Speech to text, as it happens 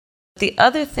The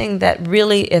other thing that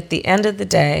really, at the end of the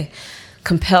day,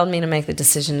 compelled me to make the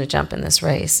decision to jump in this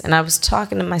race, and I was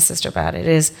talking to my sister about it,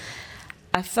 is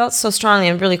I felt so strongly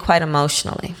and really quite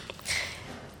emotionally.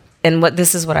 And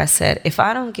this is what I said: if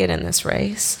I don't get in this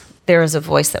race, there is a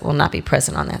voice that will not be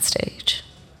present on that stage,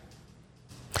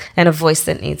 and a voice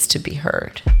that needs to be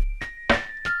heard.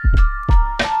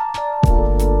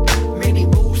 Many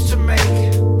moves to make,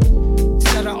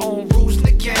 set our own rules in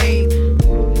the game,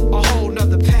 a whole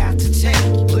nother path to take.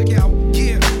 Look out,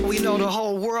 yeah, we know the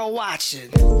whole world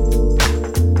watching.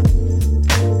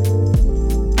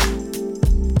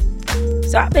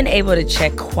 So I've been able to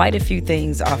check quite a few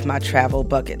things off my travel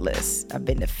bucket list. I've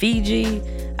been to Fiji,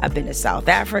 I've been to South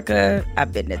Africa,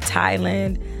 I've been to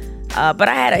Thailand, but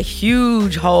I had a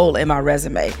huge hole in my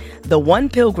resume. The one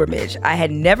pilgrimage I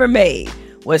had never made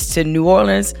was to New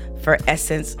Orleans for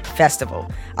Essence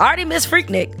Festival. I already missed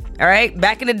Freaknik, all right?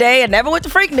 Back in the day, I never went to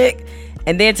Freaknik.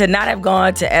 And then to not have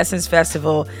gone to Essence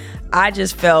Festival, I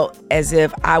just felt as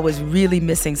if I was really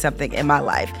missing something in my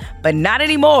life. But not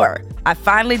anymore. I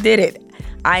finally did it.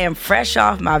 I am fresh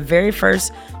off my very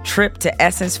first trip to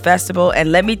Essence Festival,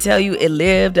 and let me tell you, it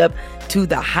lived up to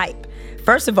the hype.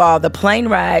 First of all, the plane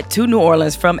ride to New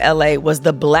Orleans from LA was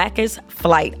the blackest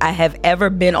flight I have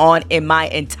ever been on in my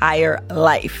entire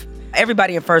life.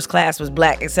 Everybody in first class was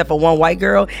black except for one white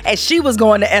girl, and she was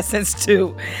going to Essence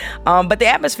too. But the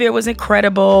atmosphere was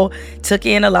incredible. Took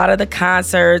in a lot of the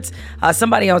concerts.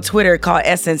 Somebody on Twitter called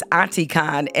Essence Auntie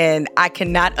Con, and I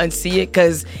cannot unsee it,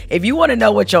 because if you want to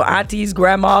know what your aunties,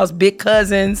 grandmas, big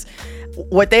cousins,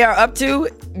 what they are up to,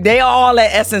 they are all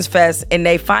at Essence Fest in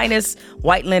their finest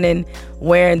white linen,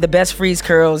 wearing the best freeze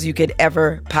curls you could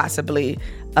ever possibly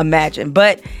imagine.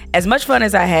 But as much fun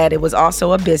as I had, it was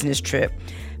also a business trip,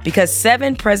 because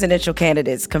 7 presidential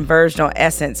candidates converged on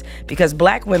Essence because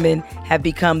black women have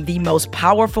become the most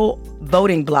powerful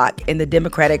voting bloc in the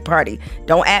Democratic Party.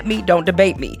 Don't at me, don't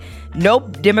debate me. No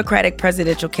Democratic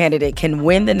presidential candidate can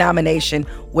win the nomination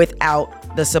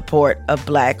without the support of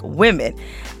black women.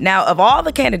 Now, of all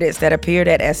the candidates that appeared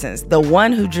at Essence, the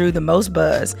one who drew the most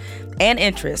buzz and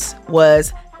interest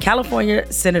was California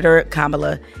Senator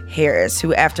Kamala Harris,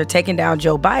 who, after taking down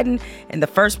Joe Biden in the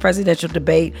first presidential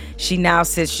debate, she now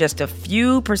sits just a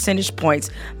few percentage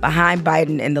points behind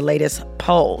Biden in the latest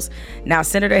polls. Now,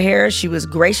 Senator Harris, she was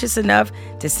gracious enough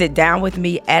to sit down with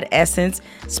me at Essence,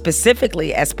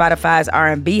 specifically at Spotify's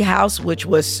R&B house, which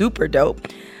was super dope.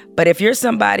 But if you're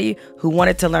somebody who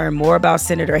wanted to learn more about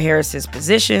Senator Harris's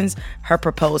positions, her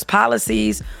proposed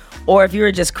policies, or if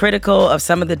you're just critical of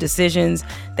some of the decisions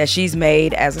that she's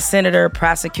made as a senator,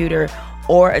 prosecutor,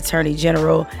 or attorney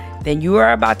general, then you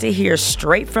are about to hear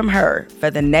straight from her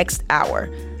for the next hour,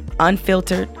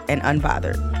 unfiltered and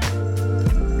unbothered.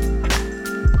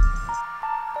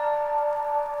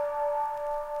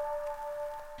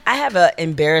 I have an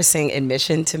embarrassing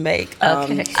admission to make.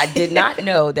 Okay. I did not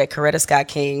know that Coretta Scott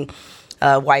King,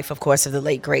 wife, of course, of the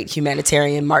late, great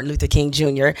humanitarian Martin Luther King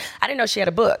Jr., I didn't know she had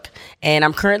a book, and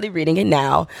I'm currently reading it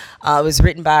now. It was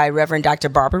written by Reverend Dr.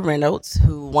 Barbara Reynolds,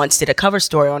 who once did a cover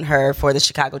story on her for the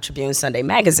Chicago Tribune Sunday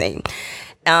magazine.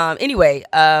 Anyway,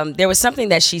 there was something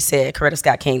that she said, Coretta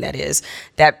Scott King that is,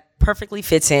 that perfectly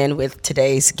fits in with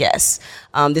today's guest.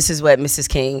 This is what Mrs.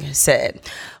 King said.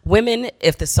 Women,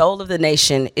 if the soul of the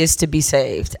nation is to be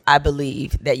saved, I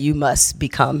believe that you must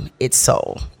become its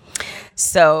soul.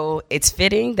 So it's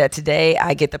fitting that today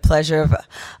I get the pleasure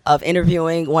of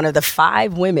interviewing one of the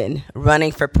 5 women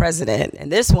running for president.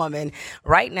 And this woman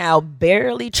right now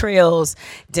barely trails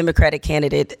Democratic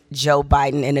candidate Joe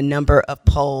Biden in a number of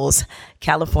polls,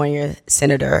 California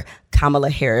Senator Kamala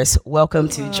Harris. Welcome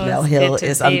to Jamel Hill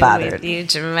is Unbothered. With you,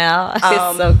 Jamel.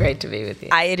 It's so great to be with you.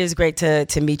 It is great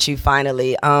to meet you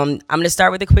finally. I'm going to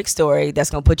start with a quick story that's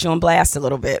going to put you on blast a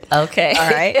little bit. Okay. All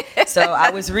right. So I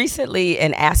was recently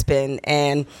in Aspen,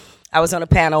 and I was on a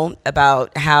panel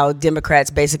about how Democrats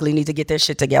basically need to get their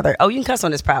shit together. Oh, you can cuss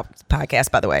on this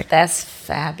podcast, by the way. That's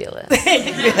fabulous.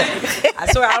 I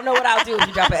swear, I don't know what I'll do if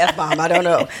you drop an F-bomb. I don't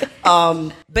know.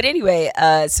 But anyway,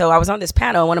 so I was on this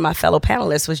panel, and one of my fellow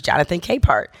panelists was Jonathan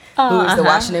Capehart, who is the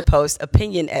Washington Post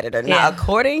opinion editor. Now,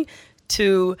 according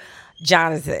to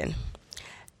Jonathan,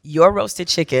 your roasted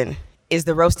chicken is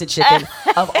the roasted chicken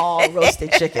of all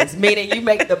roasted chickens, meaning you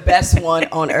make the best one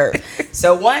on earth.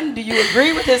 So 1, do you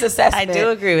agree with his assessment? I do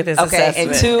agree with his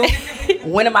assessment. And 2,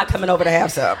 when am I coming over to have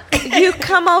some? You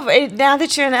come over, now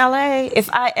that you're in LA, if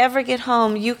I ever get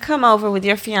home, you come over with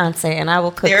your fiance and I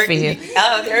will cook for you.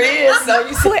 Oh, there he is. So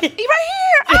you see, Wait, he right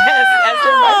here. Yes, that's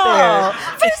him right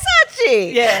there.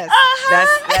 Versace. Yes. Uh-huh.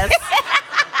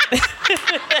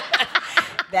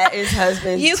 That's That is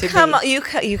husband You to come, be.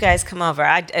 you guys come over.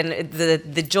 And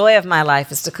the joy of my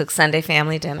life is to cook Sunday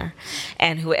family dinner,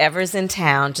 and whoever's in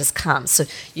town just comes. So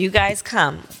you guys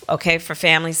come, okay, for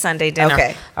family Sunday dinner.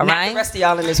 Okay. All Not right. the rest of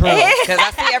y'all in this room, because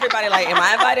I see everybody like, am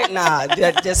I invited? Nah,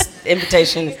 just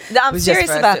invitation. No, I'm was just serious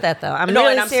for us about to- that, though. I'm no,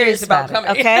 really and I'm serious about it,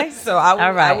 coming. okay? So I will,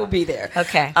 All right. I will be there.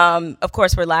 Okay. Of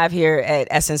course, we're live here at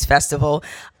Essence Festival.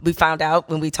 We found out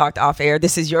when we talked off air,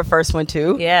 this is your first one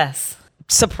too. Yes.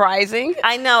 Surprising.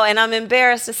 I know, and I'm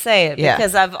embarrassed to say it Yeah.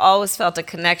 because I've always felt a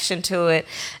connection to it.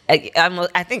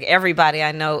 I think everybody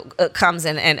I know comes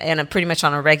in and pretty much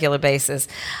on a regular basis.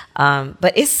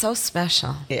 But it's so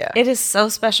special. Yeah. It is so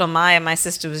special. Maya, my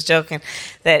sister, was joking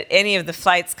that any of the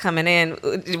flights coming in,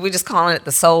 we're just calling it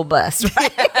the soul bus,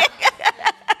 right?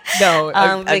 No,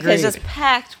 Because agreed. it's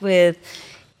packed with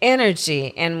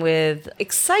energy and with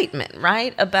excitement,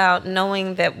 right? About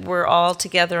knowing that we're all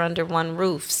together under one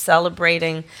roof,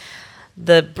 celebrating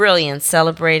the brilliance,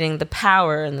 celebrating the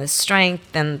power and the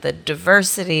strength and the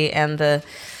diversity and the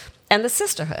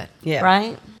sisterhood. Yeah.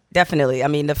 Right? Definitely. I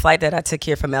mean, the flight that I took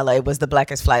here from LA was the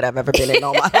blackest flight I've ever been in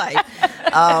all my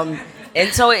life.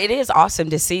 And so it is awesome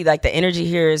to see, like, the energy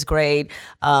here is great.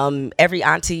 Every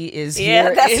auntie is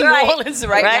here that's in right. New Orleans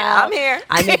right now. I'm here.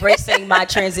 I'm embracing my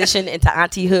transition into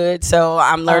auntie-hood, so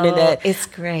I'm learning that it's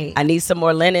great. I need some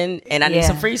more linen and I need Yeah.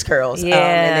 some freeze curls, Yeah.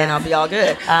 and then I'll be all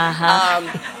good.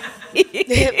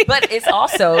 But it's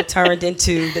also turned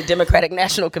into the Democratic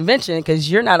National Convention,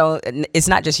 because you're not on. It's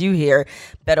not just you here.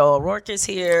 Beto O'Rourke is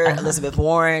here. Elizabeth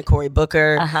Warren, Cory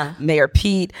Booker, Mayor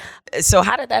Pete. So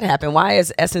how did that happen? Why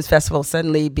is Essence Festival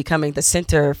suddenly becoming the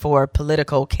center for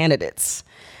political candidates?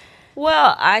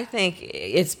 Well, I think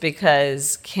it's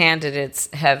because candidates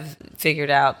have figured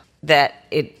out that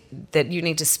you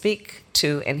need to speak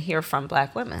to and hear from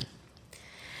Black women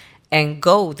and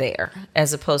go there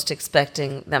as opposed to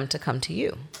expecting them to come to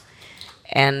you.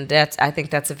 And I think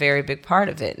that's a very big part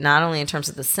of it, not only in terms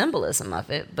of the symbolism of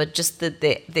it, but just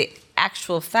the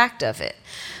actual fact of it.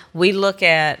 We look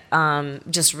at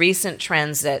just recent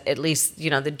trends that at least,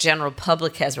 the general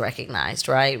public has recognized,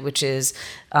 right? Which is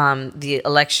the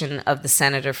election of the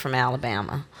senator from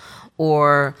Alabama,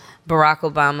 or Barack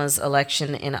Obama's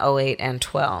election in 2008 and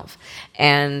 12.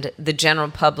 And the general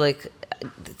public,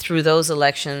 through those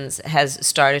elections, has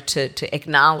started to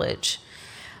acknowledge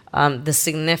the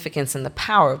significance and the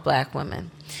power of Black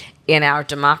women in our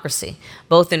democracy,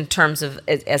 both in terms of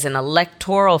as an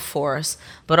electoral force,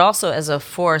 but also as a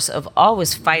force of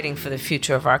always fighting for the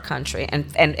future of our country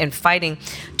and fighting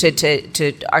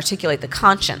to articulate the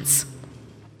conscience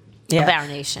of our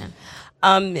nation.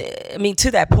 I mean,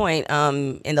 to that point,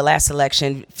 in the last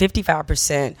election,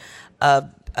 55% of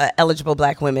eligible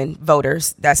Black women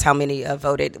voters, that's how many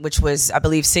voted, which was, I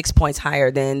believe, 6 points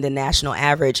higher than the national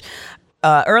average.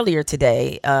 Earlier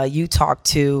today, you talked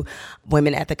to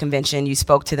women at the convention. You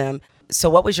spoke to them.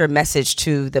 So what was your message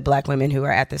to the Black women who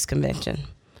are at this convention?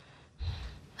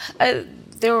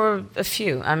 There were a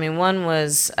few. I mean, one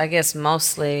was, I guess,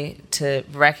 mostly to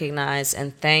recognize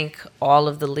and thank all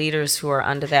of the leaders who are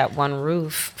under that one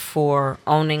roof for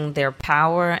owning their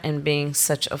power and being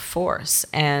such a force,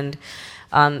 and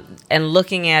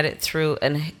looking at it through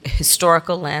an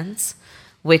historical lens,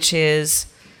 which is,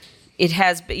 it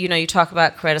has, you talk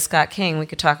about Coretta Scott King, we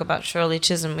could talk about Shirley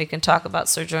Chisholm, we can talk about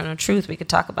Sojourner Truth, we could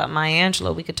talk about Maya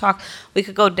Angelou, we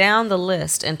could go down the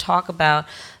list and talk about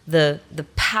the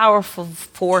powerful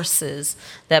forces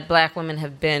that Black women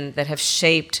have been, that have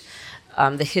shaped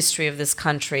the history of this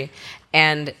country,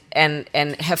 and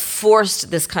have forced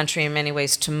this country in many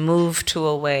ways to move to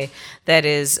a way that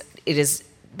is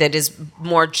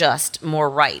more just, more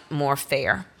right, more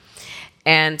fair.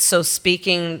 And so,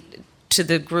 speaking to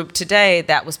the group today,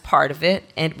 that was part of it,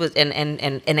 and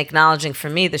acknowledging for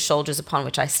me the shoulders upon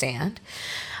which I stand.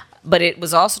 But it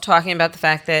was also talking about the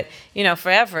fact that,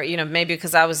 forever, maybe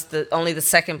because I was only the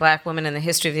second Black woman in the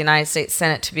history of the United States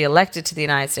Senate to be elected to the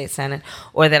United States Senate,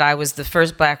 or that I was the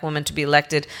first Black woman to be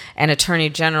elected an Attorney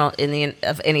General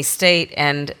of any state,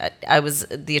 and I was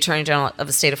the Attorney General of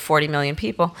a state of 40 million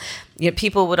people.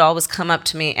 People would always come up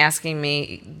to me asking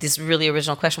me this really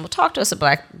original question, well, talk to us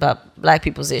about Black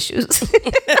people's issues.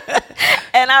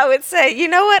 And I would say, you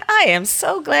know what? I am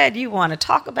so glad you want to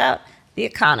talk about the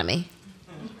economy.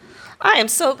 I am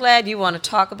so glad you want to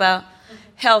talk about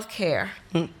health care.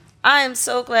 I am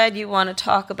so glad you want to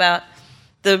talk about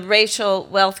the racial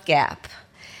wealth gap.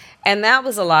 And that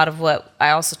was a lot of what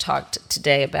I also talked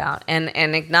today about, and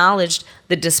acknowledged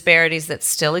the disparities that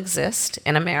still exist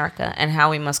in America and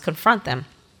how we must confront them.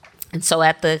 And so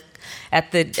at the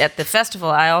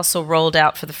festival, I also rolled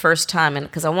out for the first time, and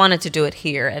because I wanted to do it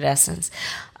here at Essence,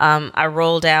 I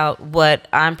rolled out what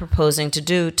I'm proposing to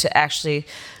do to actually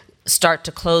start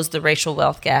to close the racial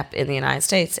wealth gap in the United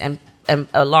States. And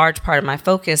a large part of my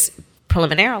focus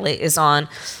preliminarily is on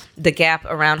the gap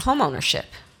around homeownership,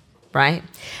 right?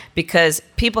 Because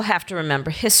people have to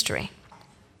remember history.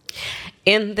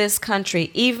 In this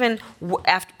country, even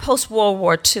after post-World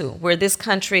War II, where this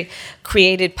country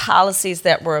created policies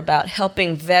that were about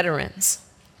helping veterans,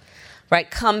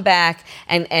 right, come back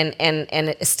and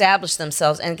establish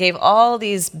themselves, and gave all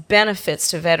these benefits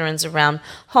to veterans around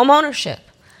home ownership.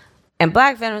 And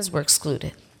black veterans were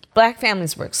excluded. Black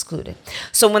families were excluded.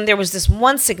 So when there was this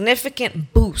one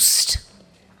significant boost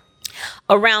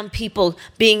around people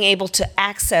being able to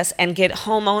access and get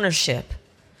home ownership,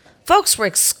 folks were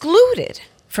excluded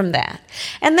from that.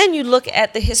 And then you look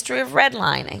at the history of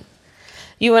redlining.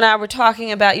 You and I were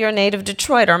talking about your native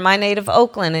Detroit or my native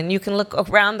Oakland, and you can look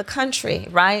around the country,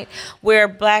 right, where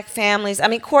black families, I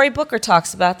mean, Cory Booker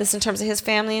talks about this in terms of his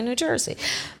family in New Jersey.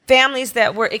 Families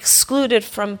that were excluded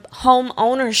from home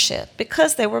ownership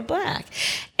because they were black.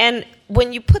 And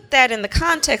when you put that in the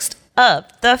context of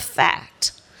the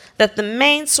fact that the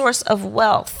main source of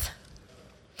wealth,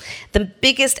 the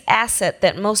biggest asset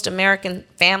that most American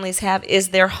families have is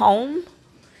their home,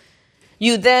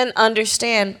 you then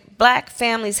understand black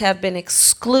families have been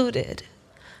excluded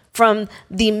from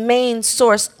the main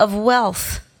source of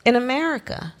wealth in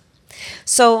America.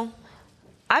 So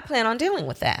I plan on dealing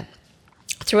with that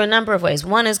through a number of ways.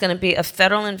 One is going to be a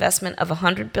federal investment of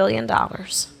 $100 billion.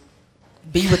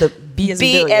 B with a B as in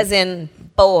billion. B as in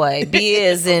boy. B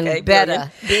as in okay,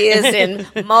 better. Billion. B as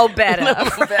in mo better.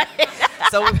 Right?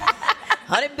 So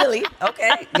 100 billion.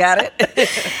 Okay, got it.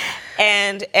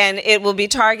 And it will be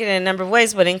targeted in a number of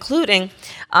ways, but including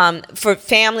for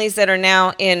families that are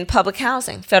now in public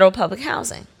housing, federal public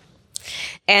housing,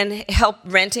 and help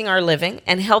renting or living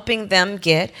and helping them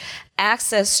get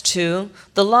access to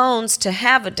the loans to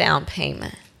have a down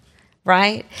payment,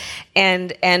 right?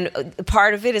 And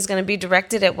part of it is going to be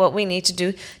directed at what we need to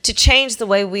do to change the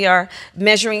way we are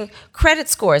measuring credit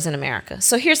scores in America.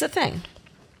 So here's the thing.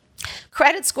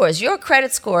 Credit scores, your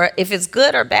credit score, if it's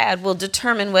good or bad, will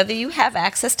determine whether you have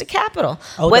access to capital,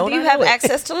 whether you have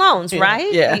access to loans,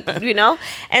 right? Yeah. You know?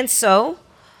 And so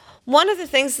one of the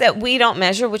things that we don't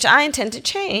measure, which I intend to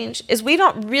change, is we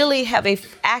don't really have an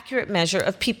accurate measure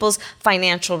of people's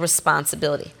financial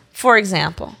responsibility. For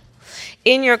example,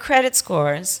 in your credit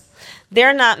scores,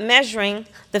 they're not measuring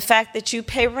the fact that you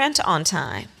pay rent on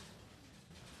time.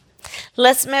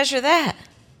 Let's measure that.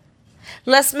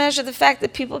 Let's measure the fact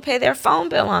that people pay their phone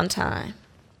bill on time.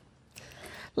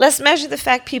 Let's measure the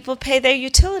fact people pay their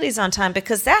utilities on time,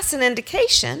 because that's an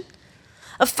indication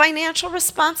of financial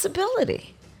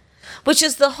responsibility, which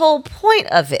is the whole point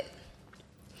of it.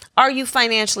 Are you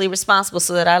financially responsible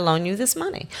so that I loan you this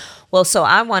money? Well, so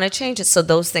I want to change it so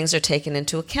those things are taken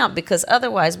into account, because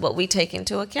otherwise what we take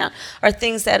into account are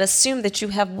things that assume that you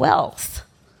have wealth.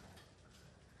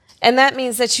 And that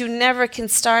means that you never can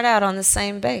start out on the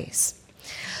same base.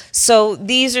 So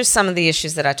these are some of the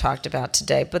issues that I talked about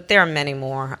today, but there are many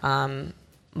more.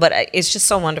 But it's just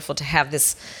so wonderful to have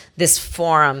this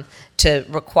forum to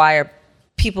require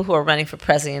people who are running for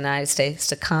president of the United States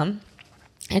to come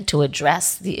and to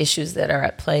address the issues that are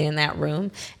at play in that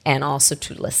room, and also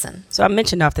to listen. So I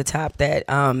mentioned off the top that,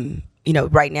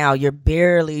 right now you're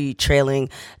barely trailing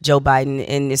Joe Biden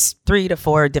in this 3 to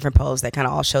 4 different polls that kind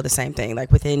of all show the same thing,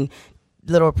 like within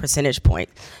little percentage point.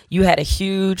 You had a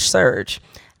huge surge.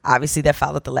 Obviously, that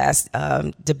followed the last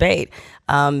debate.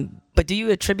 But do you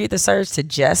attribute the surge to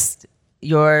just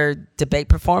your debate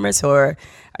performance, or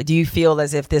do you feel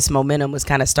as if this momentum was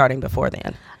kind of starting before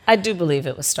then? I do believe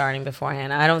it was starting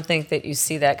beforehand. I don't think that you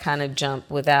see that kind of jump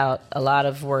without a lot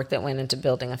of work that went into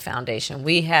building a foundation.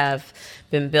 We have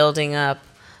been building up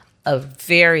a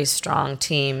very strong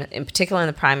team, in particular in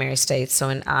the primary states, so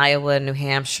in Iowa, New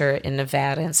Hampshire, in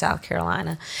Nevada, and South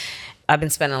Carolina. I've been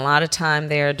spending a lot of time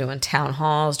there doing town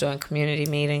halls, doing community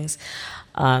meetings.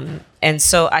 And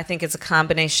so I think it's a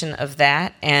combination of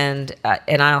that, and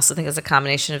I also think it's a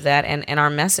combination of that and our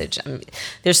message. I mean,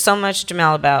 there's so much,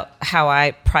 Jamel, about how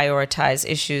I prioritize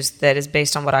issues that is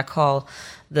based on what I call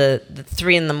the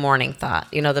 3 a.m. thought,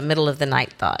 the middle of the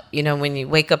night thought. When you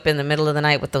wake up in the middle of the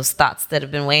night with those thoughts that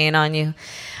have been weighing on you.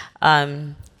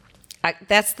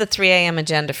 That's the 3 a.m.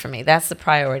 agenda for me. That's the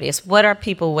priority. It's what are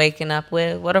people waking up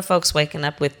with? What are folks waking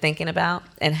up with thinking about?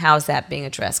 And how is that being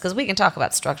addressed? Because we can talk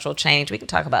about structural change. We can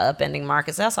talk about upending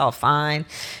markets. That's all fine.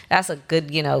 That's a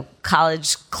good,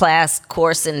 college class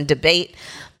course in debate.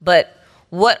 But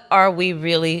what are we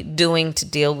really doing to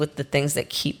deal with the things that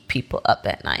keep people up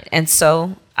at night? And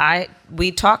so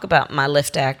we talk about my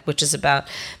LIFT Act, which is about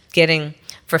getting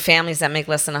for families that make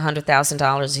less than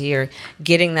 $100,000 a year,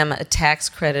 getting them a tax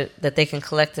credit that they can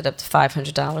collect it up to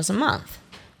 $500 a month,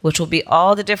 which will be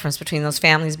all the difference between those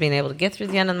families being able to get through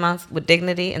the end of the month with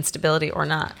dignity and stability or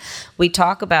not. We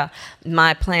talk about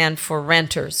my plan for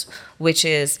renters, which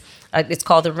is, it's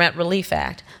called the Rent Relief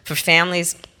Act, for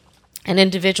families and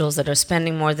individuals that are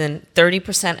spending more than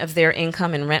 30% of their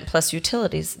income in rent plus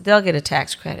utilities. They'll get a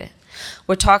tax credit.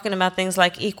 We're talking about things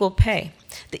like equal pay.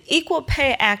 The Equal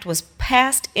Pay Act was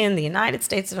passed in the United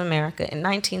States of America in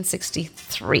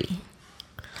 1963.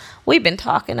 We've been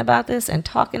talking about this and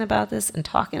talking about this and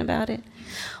talking about it.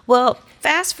 Well,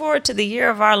 fast forward to the year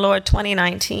of our Lord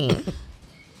 2019.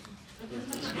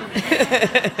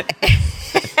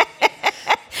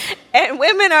 And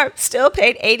women are still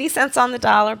paid 80 cents on the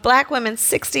dollar, black women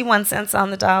 61 cents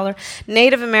on the dollar,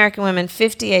 Native American women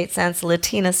 58 cents,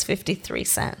 Latinas 53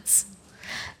 cents.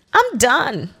 I'm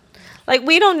done. Like,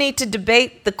 we don't need to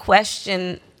debate the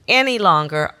question any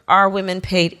longer, are women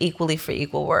paid equally for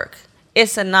equal work?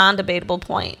 It's a non-debatable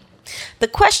point. The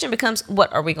question becomes,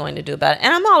 what are we going to do about it?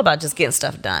 And I'm all about just getting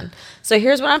stuff done. So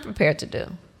here's what I'm prepared to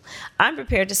do. I'm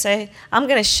prepared to say, I'm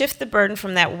going to shift the burden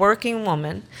from that working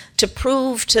woman to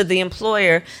prove to the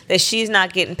employer that she's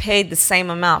not getting paid the same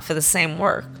amount for the same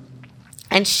work,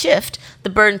 and shift the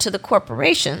burden to the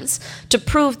corporations to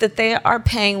prove that they are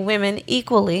paying women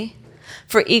equally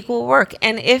for equal work.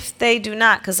 And if they do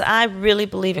not, because I really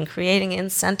believe in creating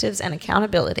incentives and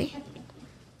accountability,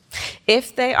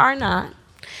 if they are not,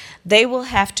 they will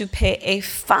have to pay a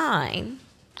fine,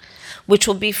 which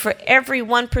will be for every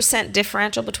 1%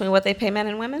 differential between what they pay men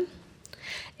and women.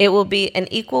 It will be an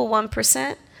equal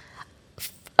 1%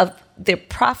 of their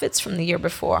profits from the year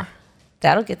before.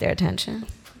 That'll get their attention.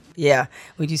 Yeah,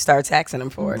 when you start taxing them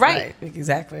for it. Right.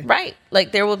 Exactly. Right.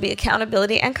 Like, there will be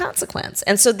accountability and consequence.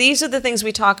 And so these are the things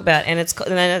we talk about, and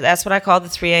that's what I call the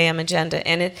 3 a.m. agenda,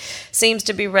 and it seems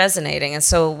to be resonating. And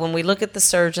so when we look at the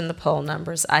surge in the poll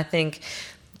numbers, I think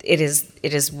it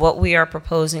is what we are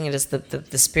proposing. It is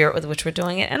the spirit with which we're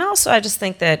doing it. And also, I just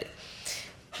think that,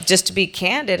 just to be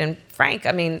candid and frank,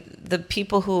 I mean, the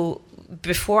people who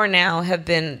before now have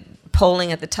been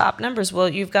polling at the top numbers, well,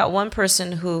 you've got one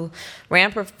person who ran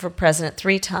for president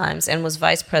 3 times and was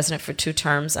vice president for 2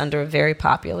 terms under a very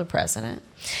popular president.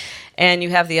 And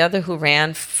you have the other who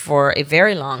ran for a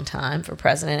very long time for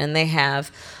president, and they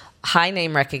have high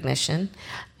name recognition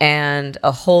and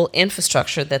a whole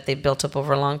infrastructure that they built up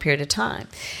over a long period of time.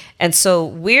 And so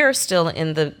we're still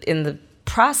in the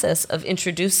process of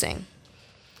introducing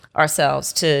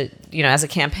ourselves to, as a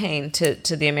campaign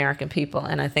to the American people.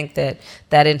 And I think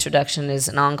that introduction is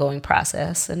an ongoing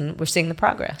process, and we're seeing the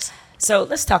progress. So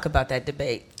let's talk about that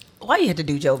debate. Why you had to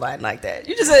do Joe Biden like that?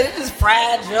 You just said, just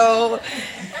fragile.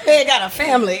 They got a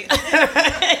family.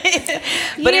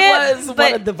 But it was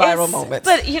one of the viral moments.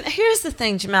 But here's the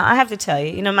thing, Jamal. I have to tell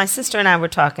you, my sister and I were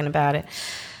talking about it.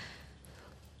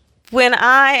 When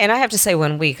I have to say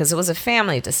when we, because it was a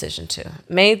family decision too,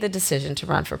 made the decision to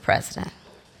run for president,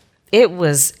 it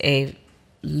was a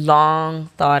long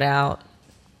thought out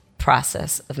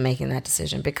process of making that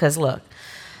decision. Because look,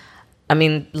 I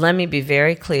mean, let me be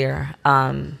very clear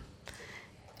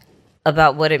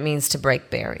about what it means to break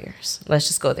barriers. Let's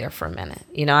just go there for a minute.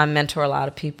 I mentor a lot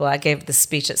of people. I gave this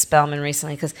speech at Spelman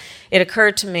recently because it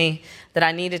occurred to me that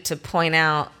I needed to point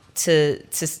out to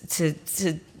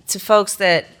folks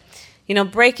that,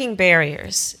 breaking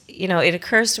barriers, it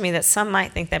occurs to me that some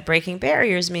might think that breaking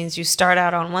barriers means you start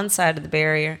out on one side of the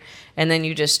barrier and then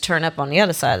you just turn up on the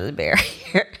other side of the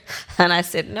barrier. And I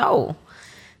said, no,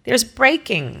 there's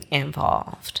breaking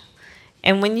involved.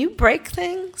 And when you break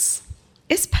things,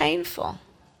 it's painful.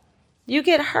 You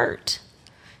get hurt.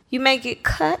 You may get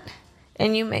cut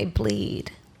and you may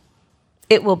bleed.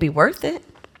 It will be worth it,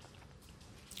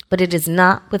 but it is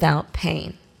not without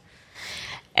pain.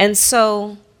 And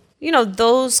so,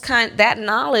 that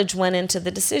knowledge went into the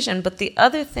decision. But the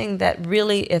other thing that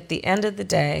really, at the end of the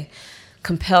day,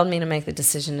 compelled me to make the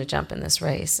decision to jump in this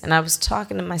race, and I was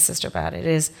talking to my sister about it,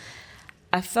 is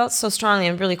I felt so strongly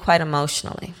and really quite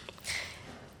emotionally.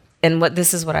 And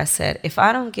this is what I said: if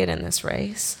I don't get in this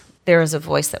race, there is a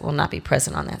voice that will not be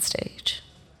present on that stage,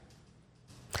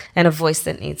 and a voice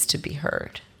that needs to be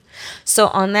heard. So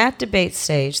on that debate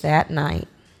stage that night,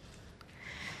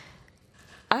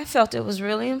 I felt it was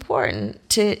really important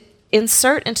to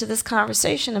insert into this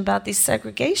conversation about these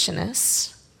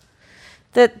segregationists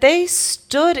that they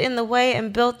stood in the way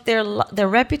and built their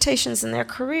reputations and their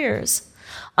careers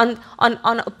on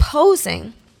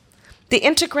opposing the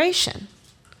integration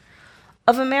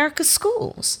of America's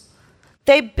schools.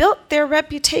 They built their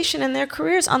reputation and their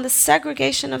careers on the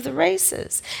segregation of the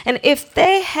races. And if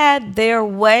they had their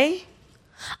way,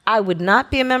 I would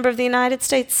not be a member of the United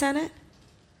States Senate,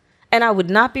 and I would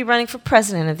not be running for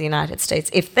president of the United States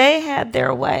if they had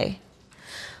their way.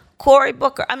 Cory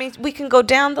Booker, I mean, we can go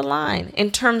down the line in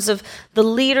terms of the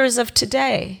leaders of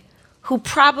today who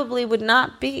probably would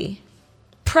not be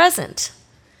present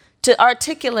to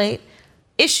articulate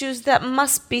issues that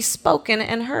must be spoken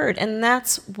and heard. And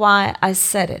that's why I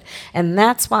said it. And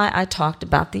that's why I talked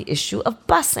about the issue of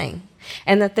busing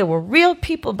and that there were real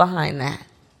people behind that.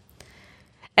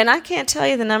 And I can't tell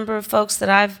you the number of folks that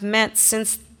I've met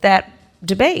since that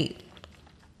debate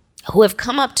who have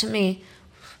come up to me,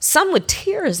 some with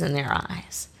tears in their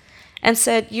eyes, and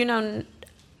said, you know,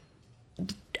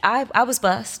 I was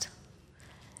bused,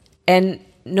 and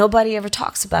nobody ever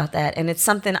talks about that, and it's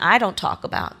something I don't talk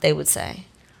about, they would say.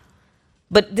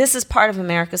 But this is part of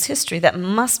America's history that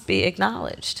must be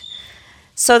acknowledged.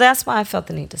 So that's why I felt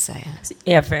the need to say it.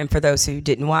 Yeah, and for those who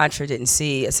didn't watch or didn't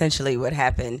see, essentially what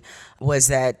happened was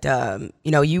that,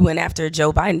 you went after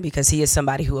Joe Biden because he is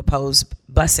somebody who opposed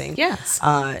busing. Yes.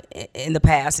 In the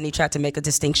past, and he tried to make a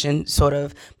distinction sort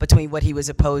of between what he was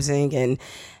opposing and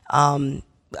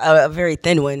a very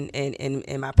thin one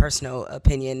in my personal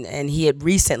opinion. And he had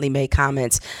recently made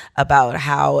comments about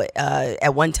how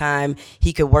at one time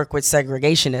he could work with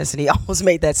segregationists, and he almost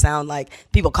made that sound like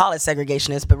people call it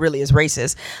segregationist, but really is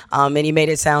racist. And he made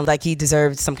it sound like he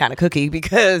deserved some kind of cookie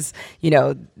because,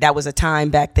 that was a time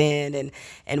back then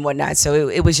and whatnot. So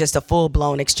it was just a full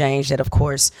blown exchange that, of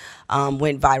course,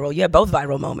 went viral. You had both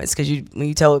viral moments because when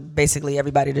you told basically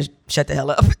everybody to shut the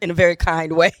hell up in a very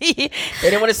kind way. They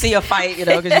didn't want to see a fight,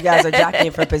 because you guys are jockeying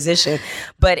for position.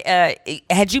 But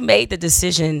had you made the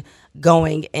decision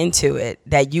going into it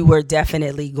that you were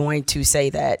definitely going to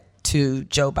say that to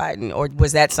Joe Biden, or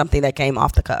was that something that came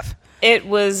off the cuff? It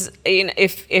was,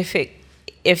 if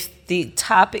the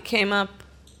topic came up,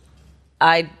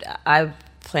 I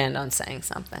planned on saying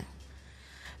something.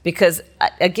 Because,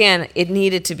 again, it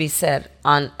needed to be said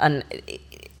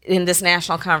in this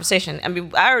national conversation. I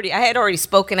mean, I had already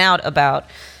spoken out about,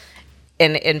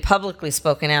 and publicly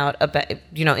spoken out about,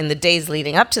 in the days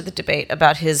leading up to the debate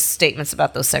about his statements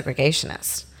about those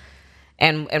segregationists.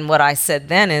 And what I said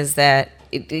then is that,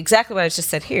 exactly what I just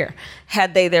said here,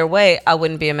 had they their way, I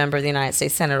wouldn't be a member of the United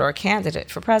States Senate or a candidate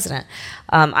for president.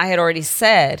 I had already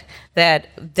said that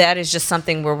is just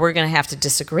something where we're going to have to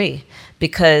disagree,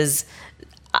 because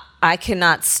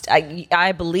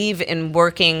I believe in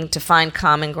working to find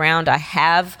common ground. I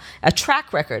have a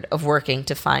track record of working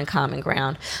to find common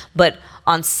ground. But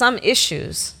on some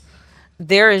issues,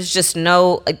 there is just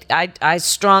I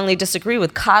strongly disagree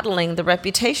with coddling the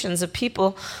reputations of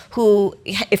people who,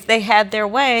 if they had their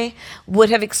way, would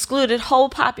have excluded whole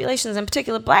populations, in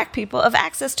particular black people, of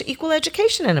access to equal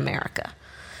education in America.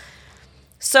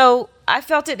 So I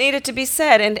felt it needed to be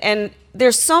said. And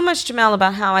there's so much, Jamel,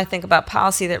 about how I think about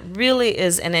policy that really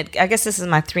is, and I guess this is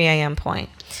my 3 a.m. point,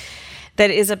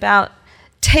 that is about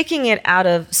taking it out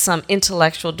of some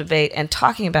intellectual debate and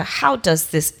talking about how does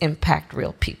this impact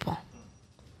real people.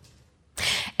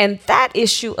 And that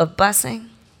issue of busing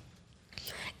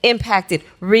impacted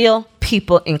real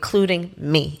people, including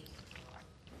me.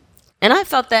 And I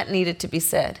felt that needed to be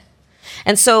said.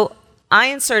 And so I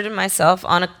inserted myself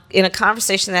in a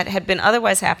conversation that had been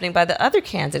otherwise happening by the other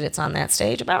candidates on that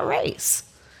stage about race.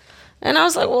 And I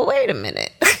was like, well, wait a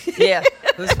minute. Yeah,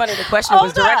 it was funny. The question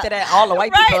was directed at all the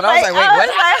white people. And I was like, wait, what?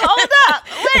 Hold up.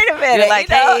 Wait a minute. You're like,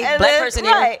 hey, black person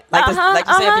here. Like to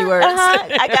say a few words.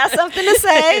 I got something to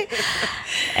say.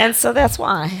 And so that's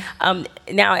why.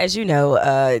 Now, as you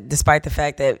know, despite the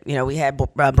fact that, we had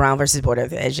Brown versus Board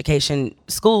of Education,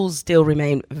 schools still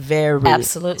remain very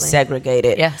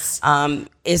segregated. Yes.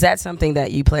 Is that something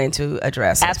that you plan to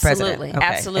address as president? Okay.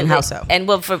 Absolutely. And how so? And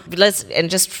well, for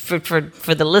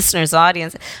the listeners'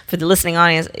 audience, for the listening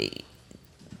audience,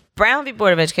 Brown v.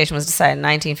 Board of Education was decided in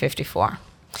 1954,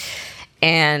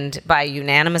 and by a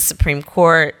unanimous Supreme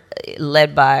Court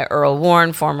led by Earl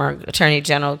Warren, former Attorney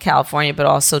General of California, but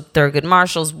also Thurgood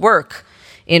Marshall's work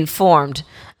informed.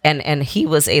 And he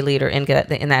was a leader in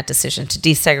that decision to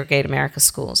desegregate America's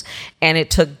schools. And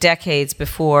it took decades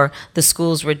before the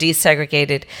schools were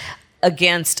desegregated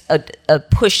against a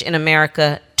push in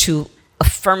America to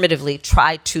affirmatively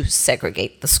try to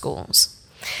segregate the schools.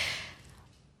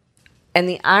 And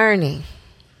the irony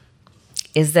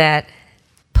is that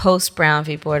post-Brown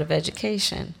v. Board of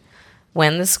Education,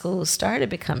 when the schools started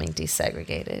becoming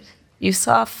desegregated, you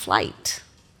saw a flight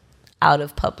out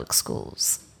of public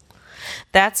schools.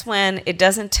 That's when it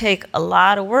doesn't take a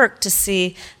lot of work to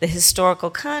see the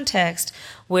historical context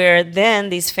where then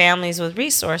these families with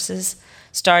resources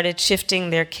started shifting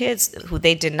their kids who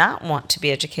they did not want to be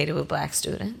educated with black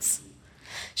students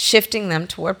shifting them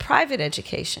toward private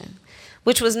education,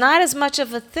 which was not as much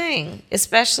of a thing,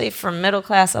 especially for middle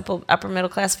class, upper middle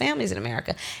class families in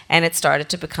America. And it started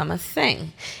to become a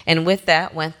thing. And with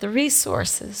that went the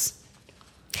resources.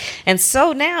 And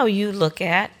so now you look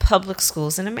at public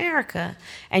schools in America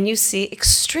and you see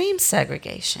extreme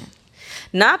segregation.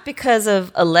 Not because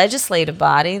of a legislative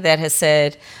body that has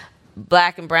said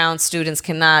black and brown students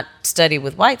cannot study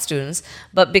with white students,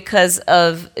 but because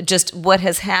of just what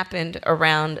has happened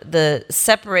around the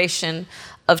separation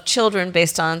of children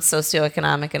based on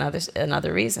socioeconomic and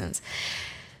other reasons.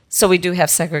 So we do have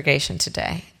segregation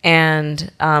today.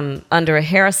 And under a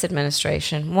Harris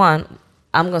administration, one,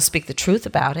 I'm going to speak the truth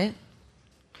about it.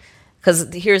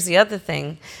 Because here's the other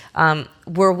thing.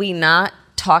 Were we not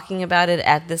talking about it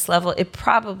at this level, it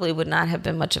probably would not have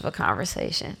been much of a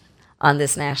conversation on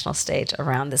this national stage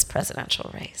around this presidential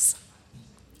race.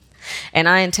 And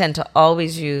I intend to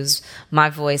always use my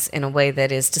voice in a way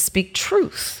that is to speak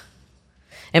truth.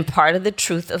 And part of the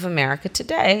truth of America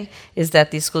today is that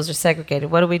these schools are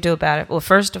segregated. What do we do about it? Well,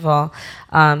 first of all,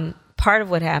 part of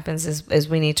what happens is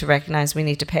we need to recognize we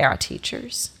need to pay our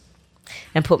teachers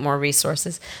and put more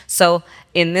resources. So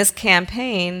in this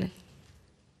campaign,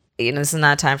 this is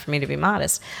not time for me to be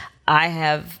modest, I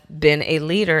have been a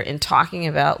leader in talking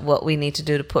about what we need to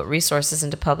do to put resources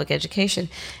into public education.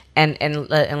 And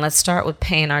let's start with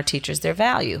paying our teachers their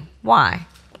value. Why?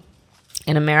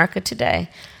 In America today,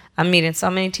 I'm meeting so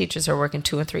many teachers who are working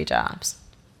 2 and 3 jobs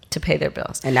to pay their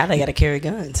bills. And now they got to carry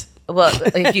guns. Well,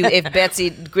 if Betsy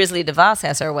Grizzly DeVos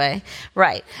has her way,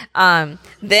 right?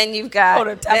 Then you've got.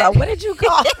 Hold on, what did you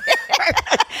call her?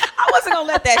 I wasn't gonna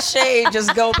let that shade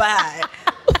just go by.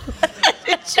 What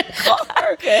did you call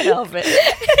her? Can't help it.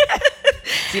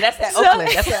 See, that's that Oakland.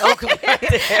 That's that Oakland right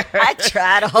there. I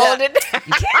try to hold it down.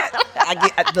 You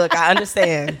can't. Look, I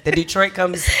understand. The Detroit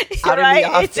comes out right? of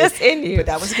me often. It's just in you. But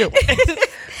that was a good one.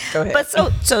 Go ahead. But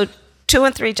so 2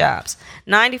 and 3 jobs.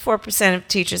 94% of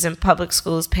teachers in public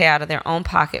schools pay out of their own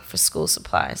pocket for school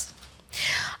supplies.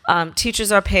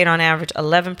 Teachers are paid on average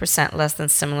 11% less than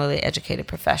similarly educated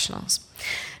professionals.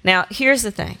 Now, here's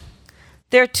the thing.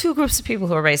 There are 2 groups of people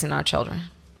who are raising our children.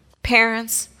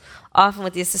 Parents, often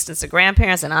with the assistance of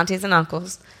grandparents and aunties and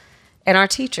uncles, and our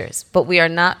teachers. But we are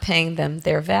not paying them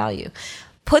their value.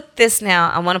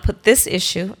 I want to put this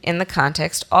issue in the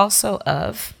context also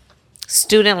of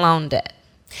student loan debt.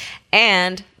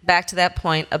 And back to that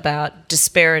point about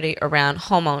disparity around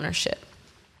home ownership.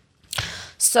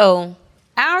 So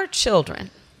our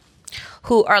children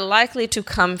who are likely to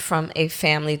come from a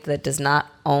family that does not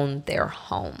own their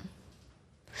home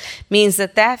means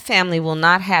that family will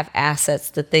not have assets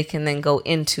that they can then go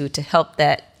into to help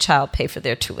that child pay for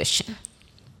their tuition.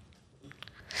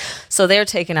 So they're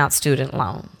taking out student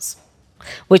loans,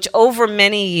 which over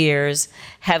many years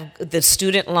the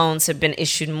student loans have been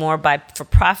issued more by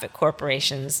for-profit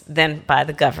corporations than by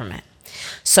the government.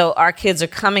 So our kids are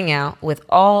coming out with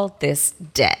all this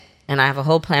debt, and I have a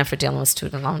whole plan for dealing with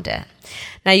student loan debt.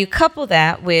 Now you couple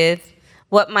that with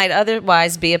what might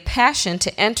otherwise be a passion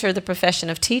to enter the profession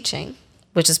of teaching,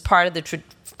 which is part of the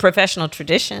professional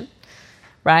tradition,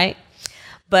 right?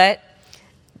 But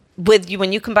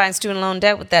when you combine student loan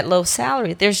debt with that low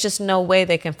salary, there's just no way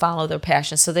they can follow their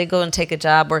passion. So they go and take a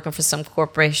job working for some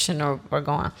corporation or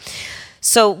go on.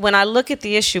 So when I look at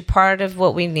the issue, part of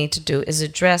what we need to do is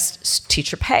address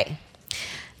teacher pay,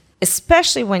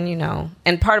 especially when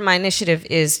and part of my initiative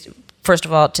is, first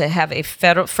of all, to have a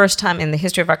first time in the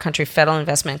history of our country, federal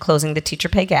investment in closing the teacher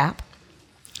pay gap,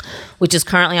 which is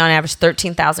currently on average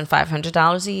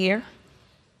 $13,500 a year.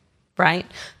 Right?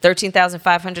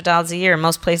 $13,500 a year. In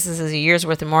most places is a year's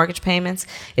worth of mortgage payments.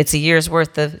 It's a year's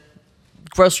worth of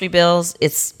grocery bills.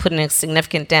 It's putting a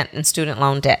significant dent in student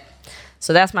loan debt.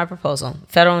 So that's my proposal.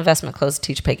 Federal investment, close the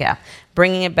teacher pay gap.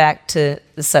 Bringing it back to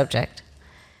the subject.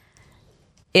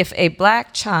 If a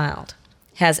black child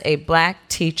has a black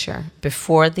teacher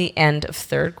before the end of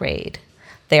 3rd grade,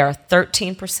 they are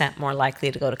 13% more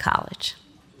likely to go to college.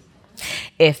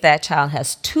 If that child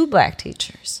has 2 black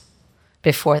teachers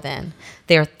before then,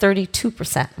 they are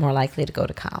 32% more likely to go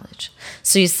to college.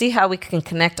 So you see how we can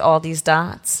connect all these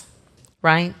dots,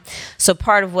 right? So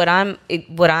part of what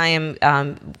I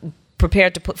am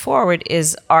prepared to put forward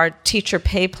is our teacher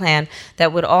pay plan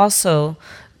that would also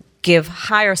give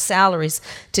higher salaries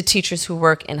to teachers who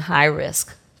work in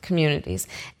high-risk communities.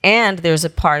 And there's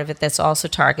a part of it that's also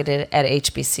targeted at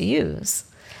HBCUs,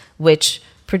 which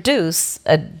produce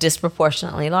a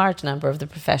disproportionately large number of the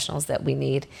professionals that we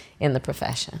need in the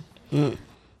profession.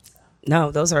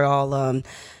 No, those are all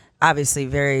obviously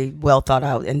very well thought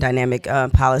out and dynamic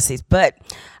policies. But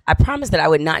I promised that I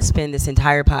would not spend this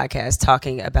entire podcast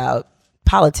talking about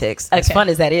politics, as fun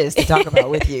as that is to talk about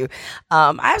with you.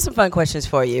 I have some fun questions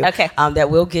for you. Okay. That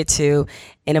we'll get to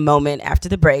in a moment after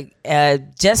the break.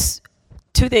 Just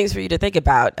 2 things for you to think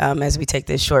about as we take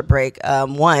this short break.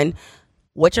 One,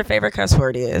 what your favorite cuss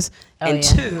word is, and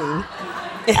 2,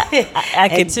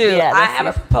 I have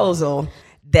a proposal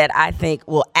that I think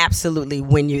will absolutely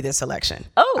win you this election.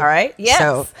 Oh, all right. Yes.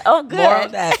 So, good. More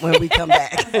of that when we come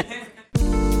back.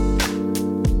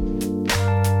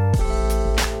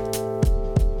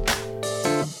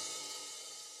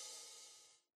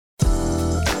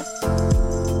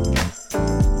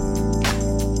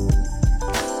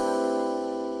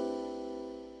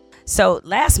 So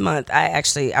last month,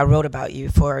 I wrote about you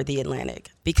for The Atlantic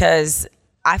because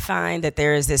I find that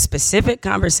there is this specific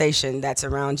conversation that's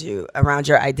around you, around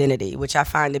your identity, which I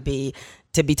find to be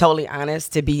totally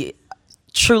honest, to be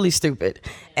truly stupid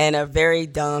and a very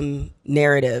dumb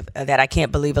narrative that I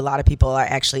can't believe a lot of people are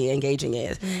actually engaging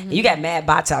in. Mm-hmm. You got mad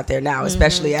bots out there now,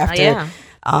 especially after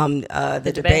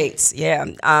the debates. Yeah.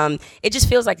 It just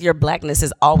feels like your blackness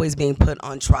is always being put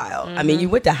on trial. Mm-hmm. I mean, you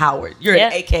went to Howard. You're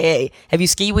an AKA. Have you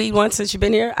ski-weed once since you've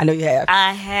been here? I know you have.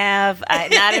 I have.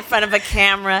 Not in front of a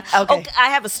camera. Okay. Oh, I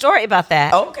have a story about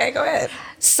that. Oh, okay, go ahead.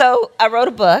 So I wrote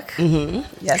a book. Mm-hmm.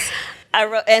 Yes. I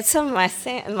wrote, and some of my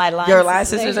lines. Your line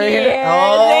sisters are here?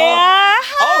 Oh, they are.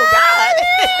 Oh, God.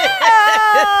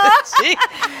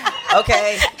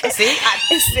 Okay. See?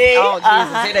 Oh,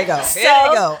 Jesus. Here they go.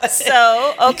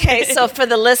 So for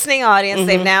the listening audience,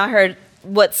 they've now heard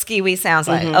what ski-wee sounds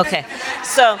like. Mm-hmm. Okay.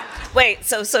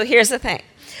 So here's the thing.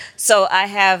 So I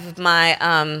have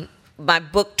my my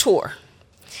book tour.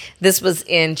 This was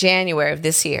in January of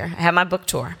this year. I had my book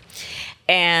tour.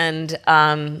 And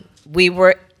we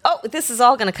were... Oh, this is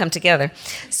all going to come together.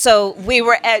 So we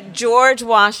were at George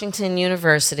Washington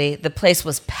University. The place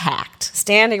was packed,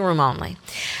 standing room only.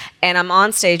 And I'm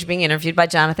on stage being interviewed by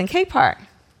Jonathan Capehart.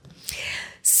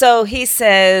 So he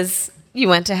says, you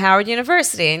went to Howard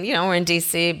University. And, we're in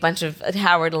D.C., a bunch of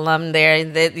Howard alum there.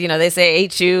 They say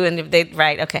HU, and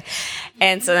right, okay.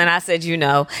 And so then I said,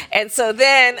 And so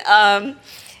then...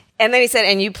 and then he said,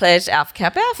 and you pledged Alpha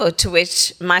Kappa Alpha, to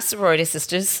which my sorority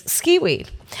sisters ski-weed.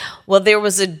 Well, there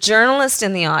was a journalist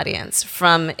in the audience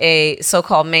from a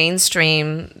so-called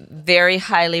mainstream, very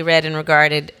highly read and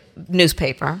regarded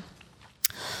newspaper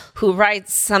who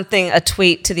writes a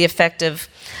tweet to the effect of,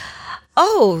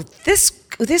 oh,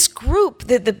 this group,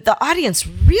 the audience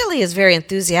really is very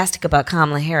enthusiastic about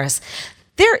Kamala Harris.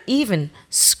 They're even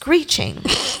screeching.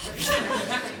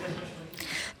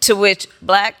 To which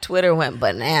Black Twitter went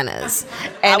bananas.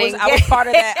 And I was part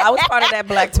of that. I was part of that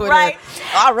Black Twitter. Right.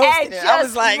 I roasted it. I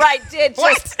was like,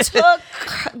 just took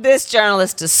this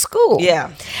journalist to school.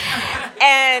 Yeah.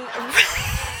 And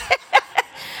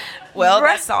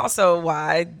that's also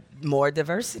why more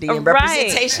diversity and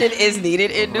representation is needed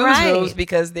in newsrooms,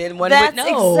 because then one would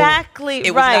know. Exactly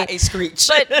it was not a screech.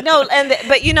 But no,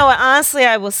 but you know what? Honestly,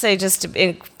 I will say, just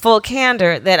in full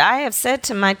candor, that I have said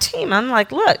to my team, I'm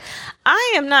like, look,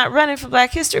 I am not running for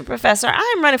Black History Professor.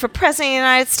 I am running for President of the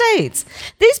United States.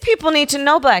 These people need to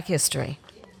know Black history.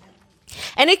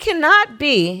 And it cannot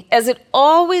be, as it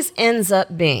always ends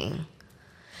up being,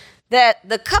 that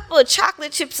the couple of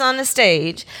chocolate chips on the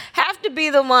stage have to be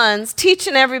the ones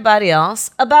teaching everybody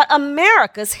else about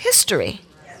America's history.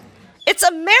 It's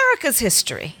America's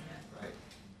history.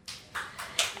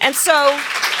 And so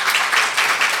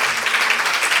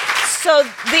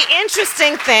the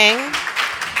interesting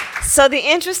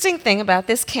thing about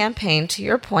this campaign, to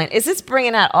your point, is it's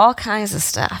bringing out all kinds of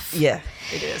stuff. Yeah,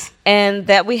 it is. And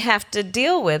that we have to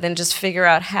deal with and just figure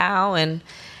out how and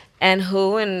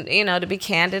who, and, to be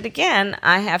candid again,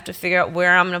 I have to figure out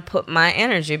where I'm going to put my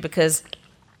energy, because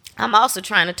I'm also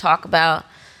trying to talk about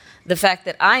the fact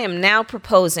that I am now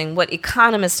proposing what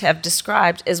economists have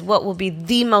described as what will be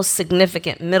the most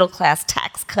significant middle-class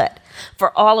tax cut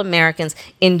for all Americans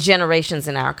in generations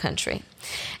in our country.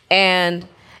 And,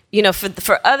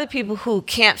 for other people who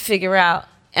can't figure out,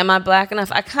 am I Black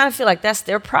enough? I kind of feel like that's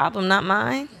their problem, not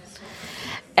mine.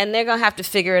 And they're going to have to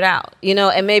figure it out,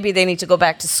 and maybe they need to go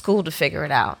back to school to figure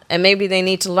it out. And maybe they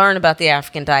need to learn about the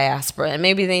African diaspora, and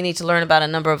maybe they need to learn about a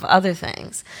number of other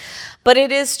things. But it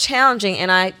is challenging,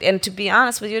 and to be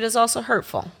honest with you, it is also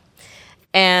hurtful.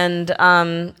 And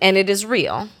it is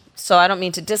real. So I don't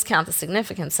mean to discount the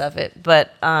significance of it,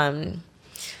 but I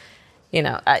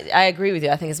agree with you.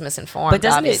 I think it's misinformed, but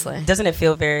obviously. Doesn't it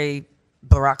feel very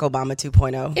Barack Obama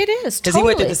 2.0? It is, because he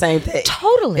went through the same thing.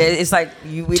 Totally, it's like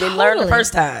we didn't learn the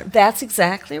first time. That's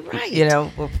exactly right.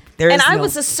 I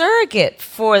was a surrogate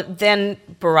for then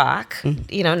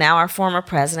Barack, now our former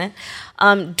president,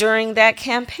 during that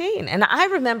campaign. And I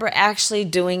remember actually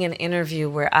doing an interview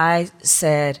where I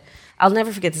said, I'll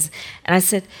never forget this, and I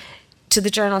said to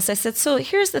the journalist, I said, so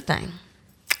here's the thing.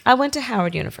 I went to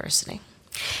Howard University.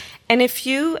 And if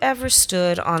you ever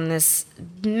stood on this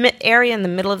area in the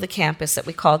middle of the campus that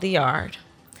we call the Yard,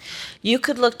 you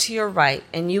could look to your right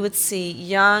and you would see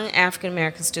young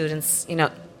African-American students,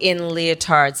 in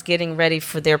leotards getting ready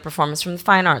for their performance from the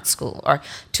fine arts school or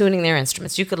tuning their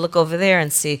instruments. You could look over there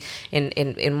and see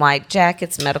in white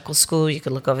jackets, medical school. You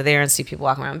could look over there and see people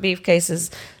walking around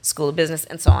briefcases, school of business,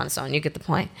 and so on and so on. You get the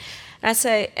point. And I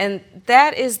say, and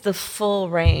that is the full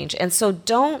range. And so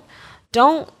don't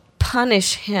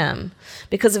punish him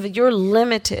because of your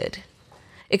limited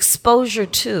exposure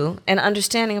to and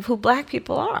understanding of who black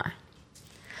people are.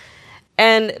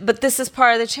 But this is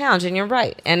part of the challenge, and you're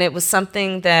right. And it was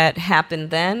something that happened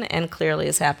then and clearly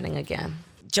is happening again.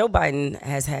 Joe Biden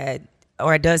has had,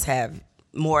 or does have,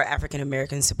 more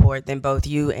African-American support than both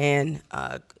you and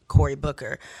Cory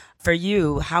Booker. For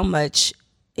you, how much,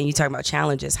 and you talk about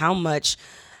challenges, how much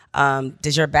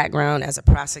does your background as a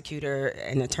prosecutor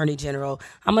and attorney general,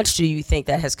 how much do you think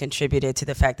that has contributed to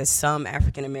the fact that some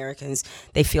African Americans,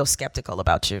 they feel skeptical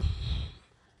about you?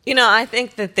 I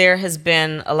think that there has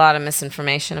been a lot of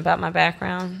misinformation about my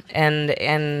background,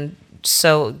 and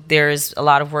so there's a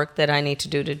lot of work that I need to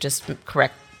do to just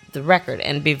correct the record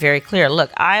and be very clear.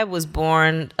 Look, I was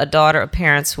born a daughter of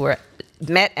parents who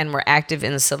met and were active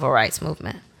in the civil rights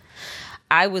movement.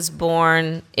 I was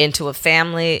born into a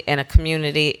family and a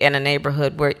community and a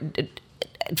neighborhood where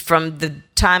from the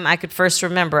time I could first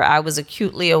remember, I was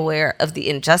acutely aware of the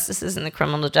injustices in the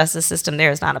criminal justice system.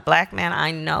 There is not a black man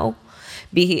I know,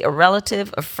 be he a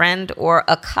relative, a friend, or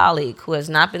a colleague, who has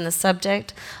not been the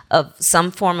subject of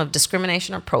some form of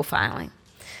discrimination or profiling.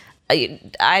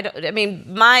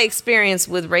 My experience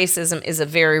with racism is a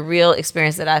very real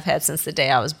experience that I've had since the day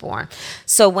I was born.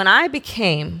 So when I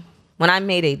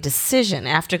made a decision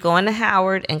after going to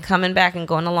Howard and coming back and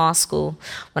going to law school,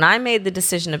 when I made the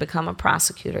decision to become a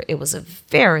prosecutor, it was a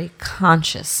very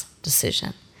conscious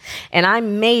decision. And I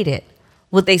made it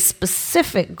with a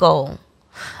specific goal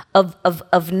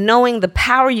of knowing the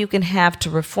power you can have to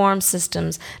reform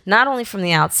systems, not only from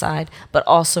the outside, but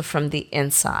also from the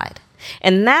inside.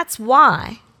 And that's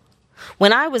why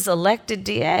when I was elected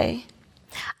DA,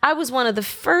 I was one of the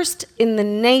first in the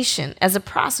nation as a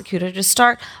prosecutor to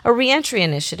start a reentry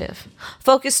initiative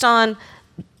focused on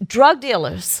drug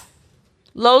dealers,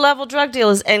 low-level drug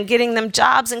dealers, and getting them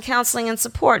jobs and counseling and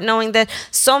support, knowing that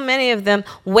so many of them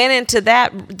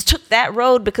took that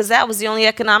road because that was the only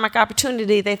economic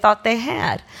opportunity they thought they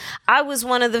had. I was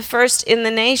one of the first in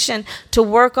the nation to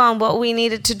work on what we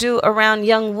needed to do around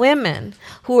young women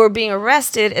who were being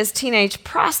arrested as teenage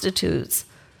prostitutes,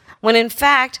 when in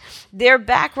fact their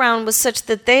background was such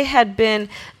that they had been,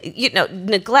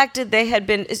 neglected, they had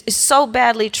been so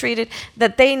badly treated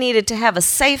that they needed to have a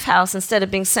safe house instead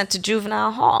of being sent to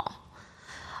juvenile hall.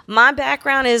 My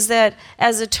background is that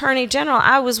as Attorney General,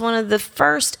 I was one of the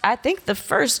first, I think the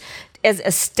first as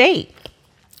a state,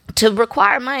 to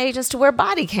require my agents to wear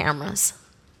body cameras.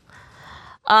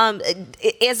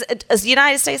 As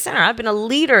United States Senator, I've been a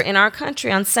leader in our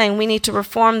country on saying we need to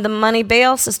reform the money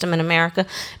bail system in America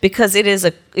because it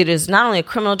is not only a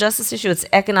criminal justice issue, it's an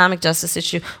economic justice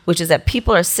issue, which is that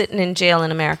people are sitting in jail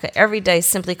in America every day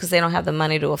simply because they don't have the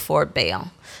money to afford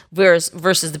bail,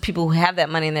 versus the people who have that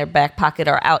money in their back pocket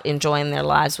are out enjoying their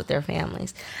lives with their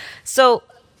families. So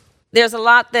there's a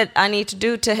lot that I need to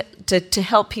do to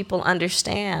help people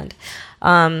understand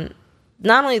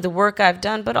not only the work I've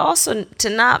done, but also to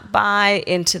not buy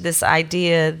into this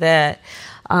idea that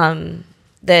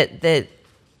that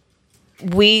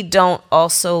we don't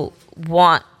also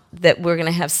want that we're going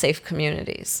to have safe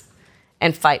communities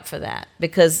and fight for that.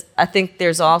 Because I think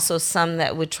there's also some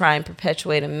that would try and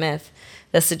perpetuate a myth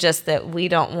that suggests that we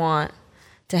don't want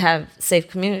to have safe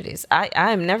communities. I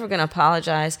am never going to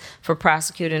apologize for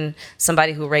prosecuting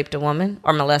somebody who raped a woman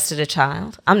or molested a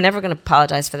child. I'm never going to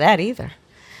apologize for that either.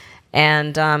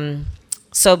 And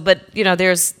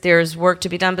there's work to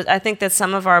be done. But I think that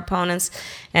some of our opponents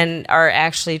are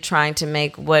actually trying to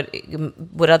make what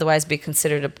would otherwise be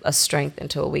considered a strength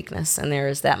into a weakness. And there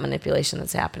is that manipulation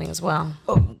that's happening as well.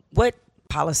 What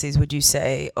policies would you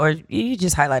say, or you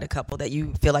just highlight a couple that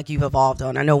you feel like you've evolved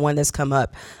on? I know one that's come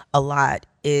up a lot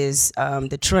is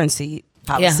the truancy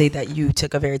policy that you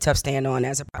took a very tough stand on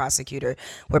as a prosecutor,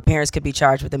 where parents could be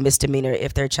charged with a misdemeanor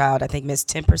if their child, I think, missed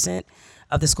 10%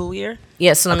 of the school year.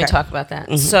 Yeah, so let me talk about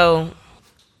that. So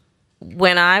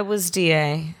when I was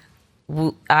DA,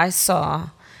 I saw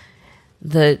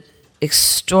the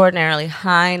extraordinarily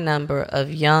high number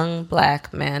of young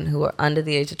black men who were under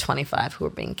the age of 25 who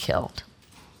were being killed.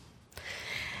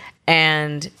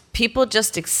 And people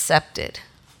just accepted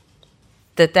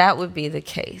that would be the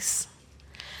case.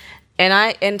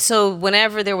 And so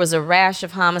whenever there was a rash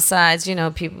of homicides, you know,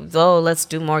 people, let's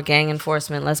do more gang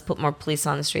enforcement, let's put more police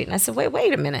on the street. And I said,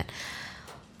 wait a minute.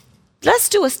 Let's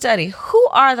do a study. Who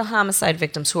are the homicide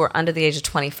victims who are under the age of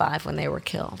 25 when they were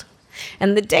killed?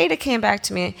 And the data came back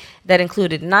to me that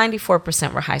included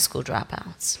 94% were high school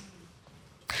dropouts.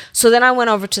 So then I went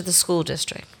over to the school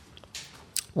district.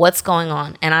 What's going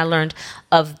on? And I learned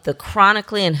of the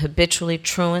chronically and habitually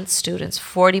truant students,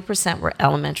 40% were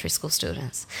elementary school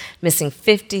students, missing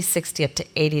 50, 60, up to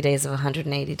 80 days of a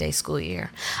 180-day school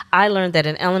year. I learned that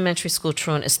an elementary school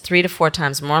truant is 3 to 4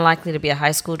 times more likely to be a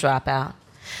high school dropout,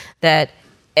 that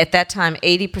at that time,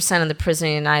 80% of the prisoners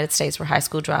in the United States were high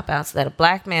school dropouts, that a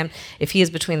black man, if he is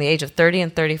between the age of 30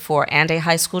 and 34 and a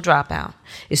high school dropout,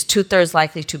 is 2/3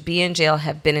 likely to be in jail,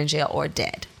 have been in jail, or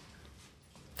dead.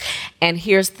 And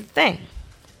here's the thing.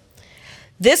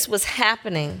 This was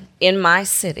happening in my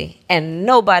city, and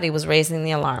nobody was raising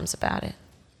the alarms about it.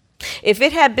 If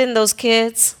it had been those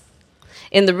kids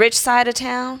in the rich side of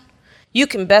town, you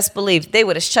can best believe they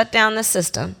would have shut down the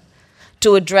system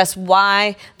to address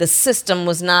why the system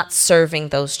was not serving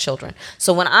those children.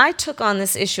 So when I took on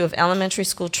this issue of elementary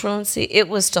school truancy, it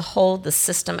was to hold the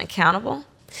system accountable,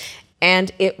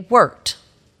 and it worked.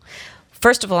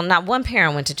 First of all, not one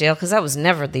parent went to jail, because that was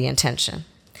never the intention.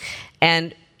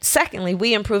 And secondly,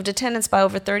 we improved attendance by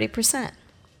over 30%,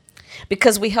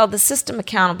 because we held the system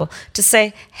accountable to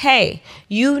say, hey,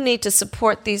 you need to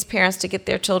support these parents to get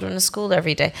their children to school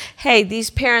every day. Hey,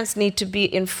 these parents need to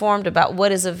be informed about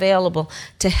what is available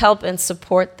to help and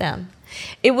support them.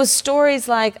 It was stories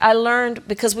like I learned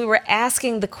because we were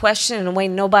asking the question in a way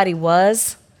nobody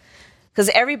was. Because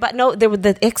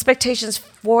the expectations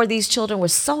for these children were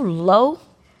so low.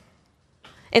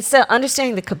 Instead of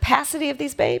understanding the capacity of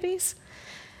these babies.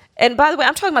 And by the way,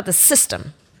 I'm talking about the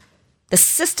system. The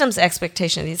system's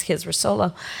expectation of these kids were so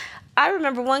low. I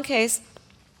remember one case,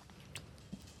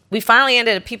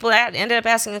 people ended up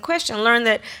asking a question, and learned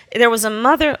that there was a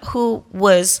mother who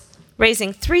was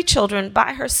raising 3 children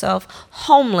by herself,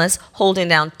 homeless, holding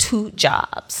down 2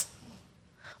 jobs.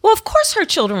 Well, of course her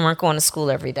children weren't going to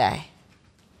school every day.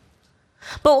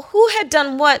 But who had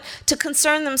done what to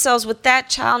concern themselves with that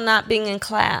child not being in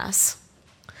class?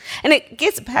 And it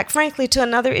gets back, frankly, to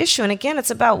another issue. And again, it's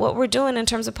about what we're doing in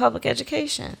terms of public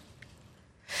education.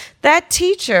 That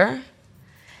teacher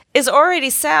is already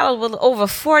saddled with over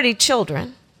 40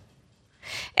 children.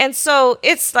 And so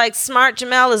it's like Smart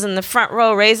Jamel is in the front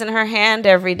row raising her hand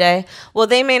every day. Well,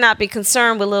 they may not be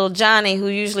concerned with little Johnny, who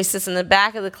usually sits in the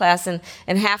back of the class and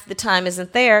half the time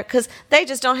isn't there, because they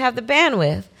just don't have the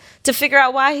bandwidth to figure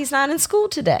out why he's not in school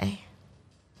today.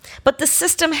 But the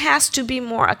system has to be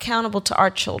more accountable to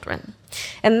our children.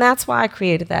 And that's why I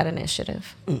created that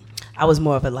initiative. I was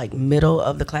more of a middle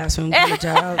of the classroom kind of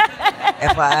job,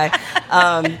 FYI.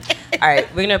 All right,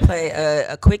 we're going to play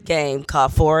a quick game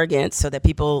called For or Against, so that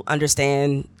people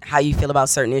understand how you feel about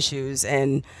certain issues,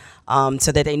 and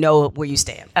so that they know where you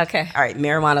stand. Okay. All right,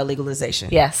 marijuana legalization.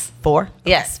 Yes. For? Okay.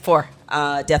 Yes, for.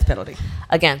 Death penalty.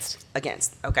 Against.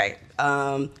 Against, okay.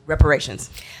 Reparations.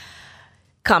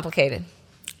 Complicated.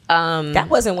 That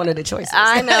wasn't one of the choices.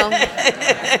 I know.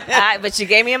 But you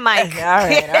gave me a mic. All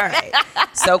right.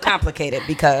 So complicated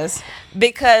because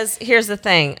here's the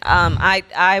thing.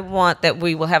 I want that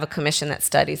we will have a commission that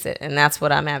studies it, and that's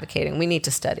what I'm advocating. We need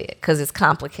to study it because it's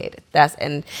complicated.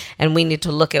 And we need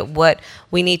to look at what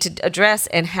we need to address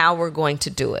and how we're going to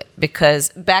do it. Because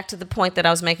back to the point that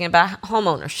I was making about home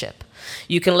ownership.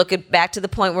 You can look at back to the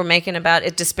point we're making about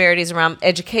disparities around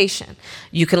education.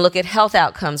 You can look at health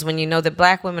outcomes when you know that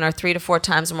black women are 3 to 4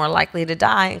 times more likely to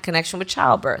die in connection with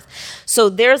childbirth. So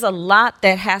there's a lot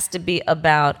that has to be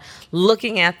about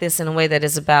looking at this in a way that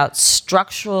is about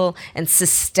structural and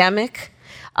systemic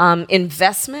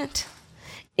investment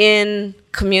in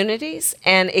communities.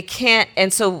 And it can't,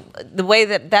 and so the way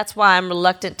that's why I'm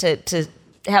reluctant to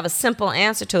have a simple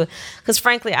answer to it, because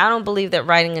frankly, I don't believe that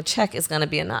writing a check is going to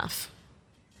be enough.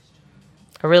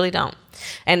 I really don't.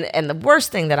 And the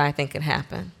worst thing that I think can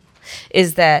happen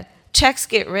is that checks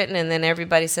get written and then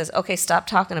everybody says, okay, stop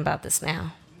talking about this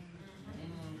now,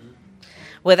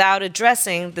 without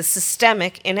addressing the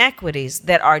systemic inequities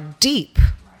that are deep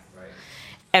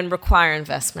and require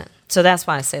investment. So that's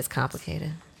why I say it's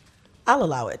complicated. I'll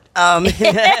allow it.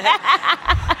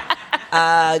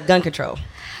 Gun control.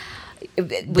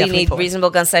 We need reasonable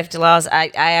gun safety laws.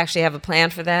 I actually have a plan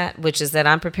for that, which is that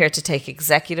I'm prepared to take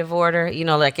executive order. You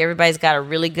know, like everybody's got a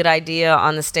really good idea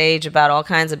on the stage about all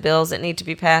kinds of bills that need to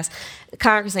be passed.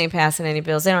 Congress ain't passing any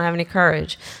bills. They don't have any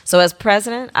courage. So as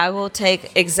president, I will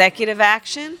take executive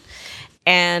action.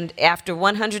 And after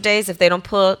 100 days, if they don't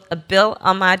put a bill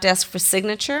on my desk for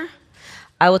signature,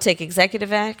 I will take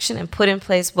executive action and put in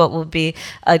place what will be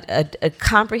a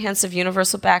comprehensive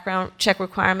universal background check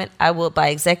requirement. I will, by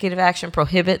executive action,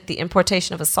 prohibit the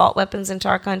importation of assault weapons into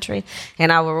our country,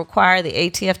 and I will require the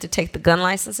ATF to take the gun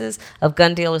licenses of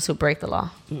gun dealers who break the law.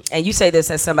 And you say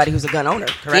this as somebody who's a gun owner,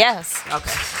 correct? Yes.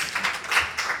 Okay.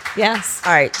 Yes.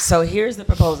 All right, so here's the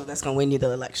proposal that's going to win you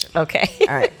the election. Okay.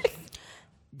 All right.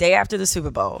 Day after the Super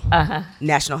Bowl,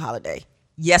 national holiday.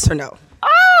 Yes or no?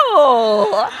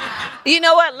 Oh, you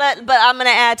know what? But I'm going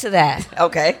to add to that.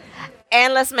 Okay.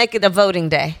 And let's make it a voting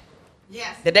day.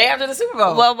 Yes. The day after the Super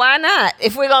Bowl. Well, why not?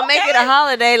 If we're going to make it a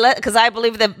holiday, because I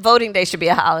believe that voting day should be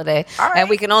a holiday. All right. And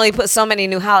we can only put so many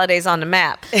new holidays on the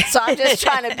map. So I'm just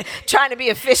trying to be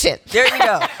efficient. There you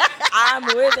go. I'm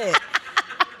with it.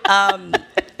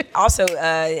 Also,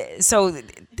 so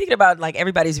thinking about like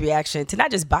everybody's reaction to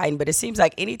not just Biden, but it seems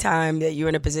like anytime that you're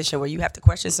in a position where you have to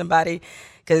question somebody,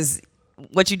 because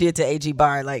what you did to AG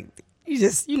Barr, like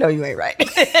you know you ain't right.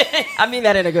 I mean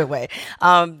that in a good way.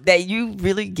 That you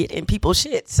really get in people's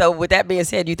shit. So with that being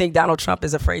said, you think Donald Trump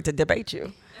is afraid to debate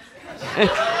you?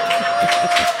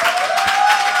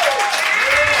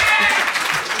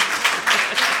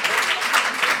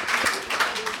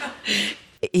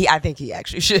 I think he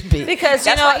actually should be. Because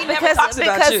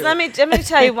let me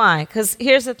tell you why. Because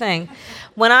here's the thing.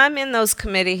 When I'm in those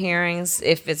committee hearings,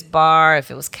 if it's Barr, if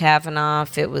it was Kavanaugh,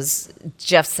 if it was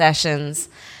Jeff Sessions,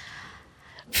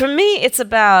 for me it's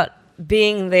about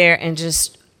being there and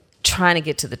just trying to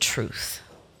get to the truth.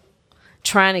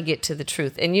 Trying to get to the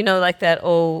truth. And you know, like that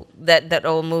old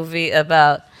movie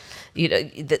about, you know,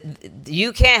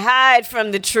 you can't hide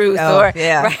from the truth.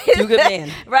 Right? Few good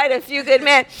men. Right, a few good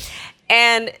men.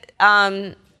 And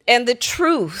the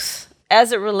truth,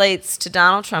 as it relates to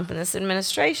Donald Trump and this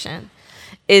administration,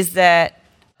 is that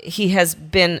he has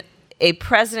been a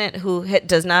president who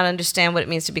does not understand what it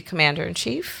means to be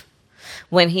commander-in-chief.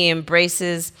 When he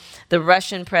embraces the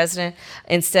Russian president,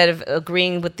 instead of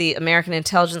agreeing with the American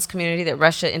intelligence community that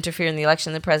Russia interfered in the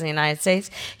election of the president of the United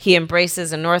States, he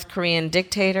embraces a North Korean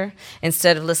dictator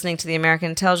instead of listening to the American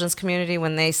intelligence community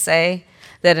when they say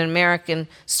that an American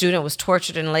student was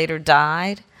tortured and later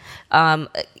died.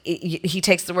 He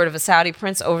takes the word of a Saudi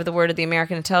prince over the word of the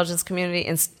American intelligence community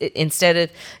instead of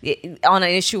on an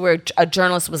issue where a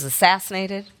journalist was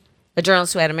assassinated, a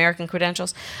journalist who had American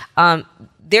credentials.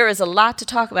 There is a lot to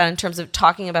talk about in terms of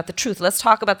talking about the truth. Let's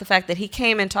talk about the fact that he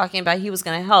came in talking about he was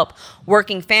going to help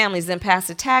working families, then passed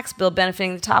a tax bill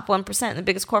benefiting the top 1% and the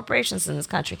biggest corporations in this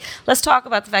country. Let's talk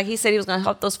about the fact he said he was going to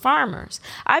help those farmers.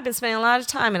 I've been spending a lot of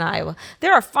time in Iowa.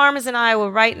 There are farmers in Iowa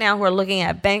right now who are looking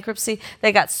at bankruptcy.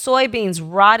 They got soybeans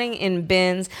rotting in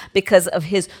bins because of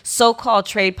his so-called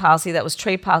trade policy that was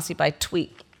trade policy by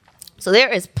tweet. So there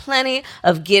is plenty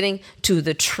of getting to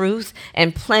the truth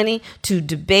and plenty to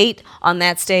debate on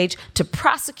that stage to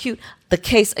prosecute the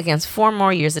case against 4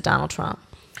 more years of Donald Trump.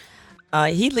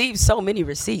 He leaves so many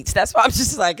receipts. That's why I'm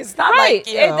just like, it's not right.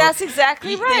 like, you know. That's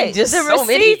exactly right. Just the so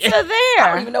receipts many. are there. I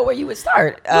don't even know where you would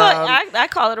start. Well, I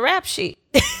call it a rap sheet.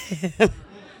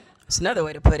 It's another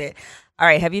way to put it. All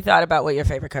right, have you thought about what your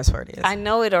favorite cuss word is? I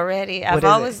know it already.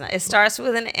 It starts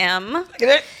with an M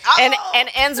and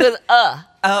ends with a.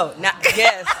 Oh,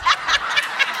 yes.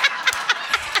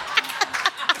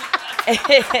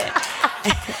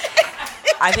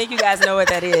 I think you guys know what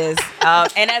that is.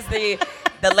 And as the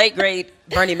late great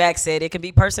Bernie Mac said, it can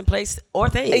be person, place, or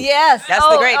thing. Yes. That's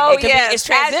the great. Oh, it can be, it's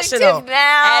transitional.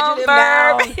 Adjective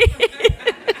now.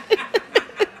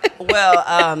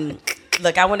 Well,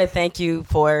 look, I want to thank you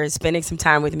for spending some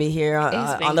time with me here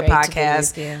on the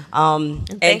podcast.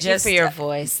 Thank you for your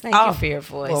voice. Thank you for your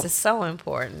voice. Well, it's so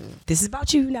important. This is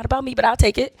about you, not about me, but I'll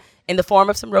take it in the form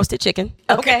of some roasted chicken.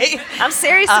 Okay. I'm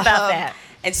serious about that.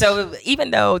 And so even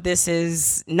though this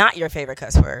is not your favorite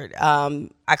cuss word,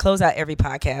 I close out every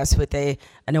podcast with an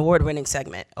award-winning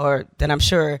segment, or that I'm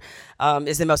sure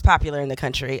is the most popular in the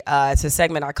country. It's a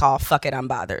segment I call Fuck It, I'm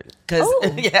Bothered.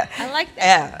 Yeah, I like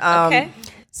that. Yeah. Okay.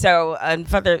 So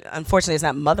unfortunately, it's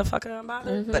not motherfucker I'm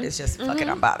bothered, but it's just fuck it,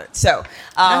 I'm bothered. So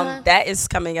that is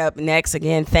coming up next.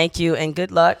 Again, thank you and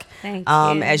good luck. Thank you.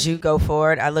 As you go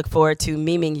forward. I look forward to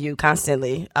memeing you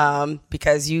constantly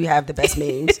because you have the best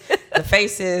memes. The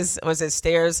Faces, was it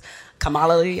Stairs?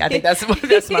 Kamala, I think that's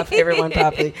my favorite one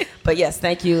probably. But yes,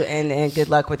 thank you and good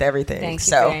luck with everything. Thank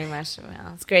you very much,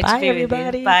 Jamel. It's great to be everybody.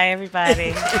 with you. Bye,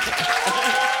 everybody.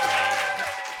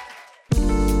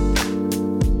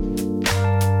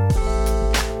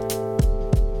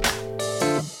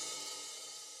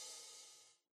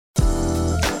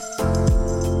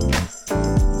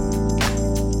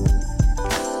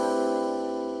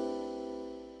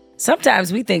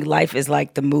 Sometimes we think life is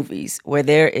like the movies, where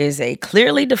there is a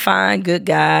clearly defined good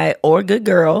guy or good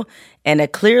girl and a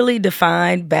clearly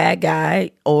defined bad guy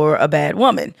or a bad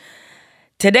woman.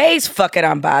 Today's Fuck It,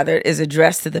 I'm Bothered is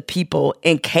addressed to the people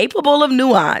incapable of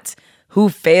nuance who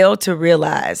fail to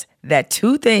realize that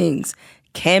two things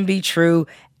can be true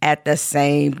at the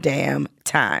same damn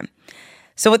time.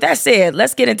 So with that said,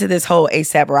 let's get into this whole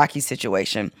A$AP Rocky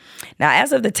situation. Now,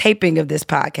 as of the taping of this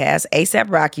podcast,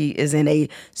 A$AP Rocky is in a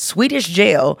Swedish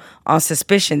jail on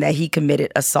suspicion that he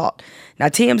committed assault. Now,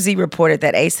 TMZ reported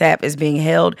that A$AP is being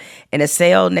held in a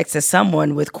cell next to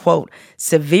someone with, quote,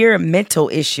 severe mental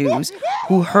issues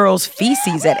who hurls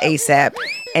feces at A$AP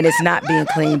and it's not being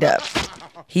cleaned up.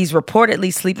 He's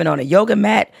reportedly sleeping on a yoga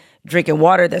mat, drinking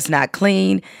water that's not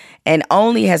clean, and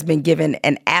only has been given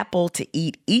an apple to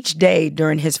eat each day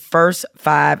during his first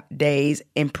 5 days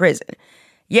in prison.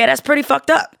 Yeah, that's pretty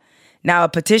fucked up. Now, a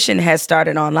petition has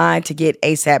started online to get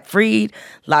A$AP freed.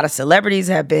 A lot of celebrities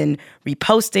have been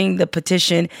reposting the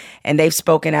petition, and they've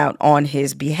spoken out on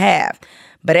his behalf.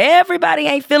 But everybody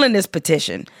ain't feeling this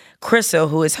petition. Crystal,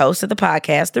 who is host of the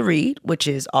podcast The Read, which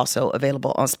is also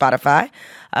available on Spotify,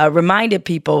 reminded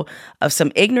people of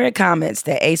some ignorant comments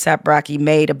that A$AP Rocky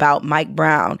made about Mike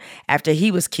Brown after he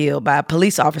was killed by a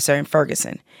police officer in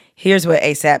Ferguson. Here's what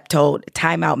A$AP told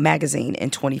Time Out magazine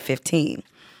in 2015.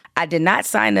 I did not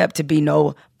sign up to be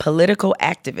no political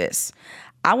activist.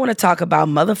 I want to talk about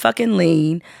motherfucking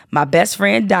lean, my best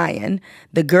friend dying,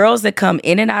 the girls that come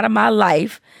in and out of my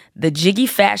life, the jiggy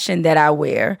fashion that I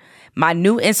wear, my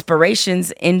new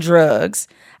inspirations in drugs.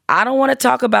 I don't want to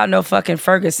talk about no fucking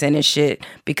Ferguson and shit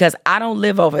because I don't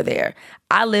live over there.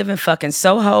 I live in fucking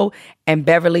Soho and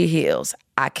Beverly Hills.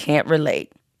 I can't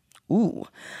relate. Ooh.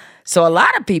 So a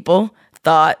lot of people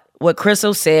thought what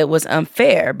Crystal said was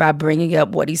unfair by bringing up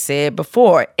what he said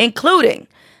before, including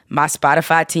my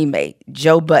Spotify teammate,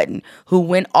 Joe Budden, who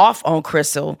went off on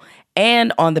Crystal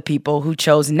and on the people who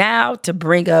chose now to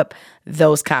bring up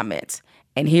those comments.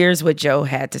 And here's what Joe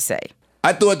had to say.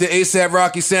 I thought that A$AP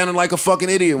Rocky sounded like a fucking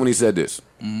idiot when he said this.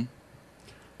 Mm-hmm.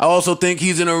 I also think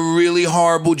he's in a really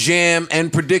horrible jam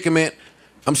and predicament.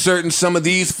 I'm certain some of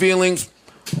these feelings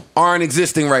aren't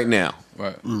existing right now.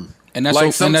 Right. Mm. And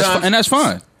that's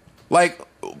fine. Like,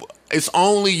 it's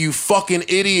only you fucking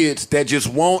idiots that just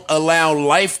won't allow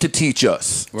life to teach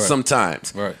us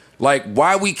sometimes. Right. Like,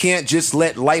 why we can't just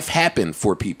let life happen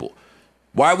for people?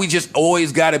 Why we just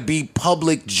always got to be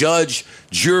public judge,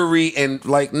 jury, and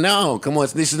like, no, come on,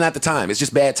 this is not the time. It's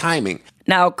just bad timing.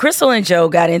 Now, Crystal and Joe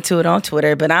got into it on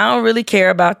Twitter, but I don't really care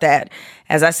about that.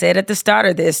 As I said at the start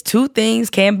of this, two things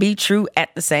can be true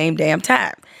at the same damn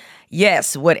time.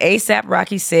 Yes, what A$AP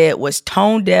Rocky said was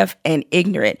tone deaf and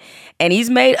ignorant. And he's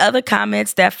made other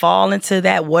comments that fall into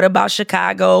that what about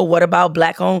Chicago, what about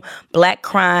black on black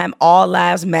crime, all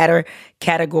lives matter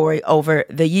category over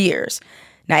the years.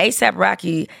 Now, A$AP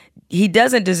Rocky, he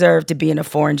doesn't deserve to be in a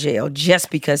foreign jail just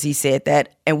because he said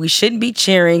that, and we shouldn't be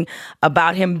cheering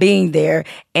about him being there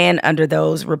and under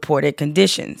those reported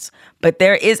conditions. But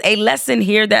there is a lesson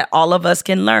here that all of us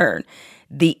can learn.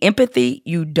 The empathy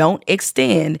you don't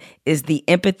extend is the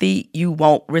empathy you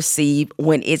won't receive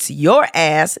when it's your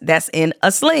ass that's in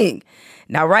a sling.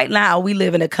 Now, right now, we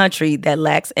live in a country that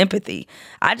lacks empathy.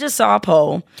 I just saw a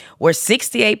poll where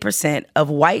 68% of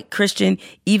white Christian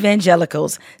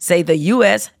evangelicals say the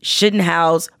U.S. shouldn't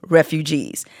house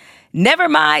refugees. Never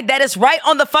mind that it's right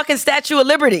on the fucking Statue of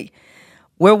Liberty.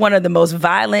 We're one of the most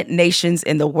violent nations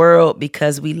in the world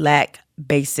because we lack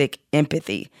basic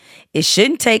empathy. It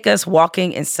shouldn't take us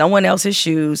walking in someone else's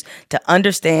shoes to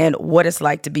understand what it's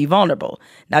like to be vulnerable.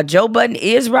 Now, Joe Budden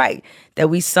is right that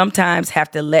we sometimes have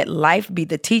to let life be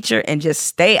the teacher and just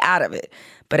stay out of it.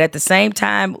 But at the same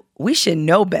time, we should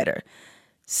know better.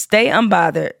 Stay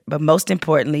unbothered, but most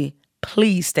importantly,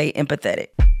 please stay empathetic.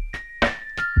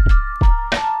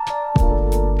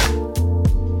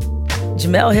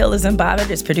 Jemele Hill is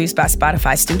Unbothered is produced by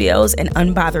Spotify Studios and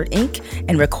Unbothered Inc.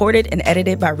 and recorded and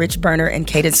edited by Rich Berner and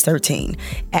Cadence 13.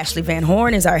 Ashley Van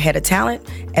Horn is our head of talent.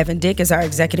 Evan Dick is our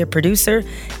executive producer.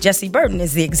 Jesse Burton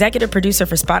is the executive producer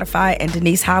for Spotify, and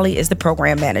Denise Holly is the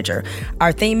program manager.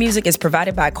 Our theme music is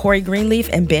provided by Corey Greenleaf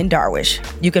and Ben Darwish.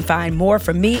 You can find more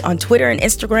from me on Twitter and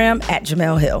Instagram at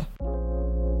Jemele Hill.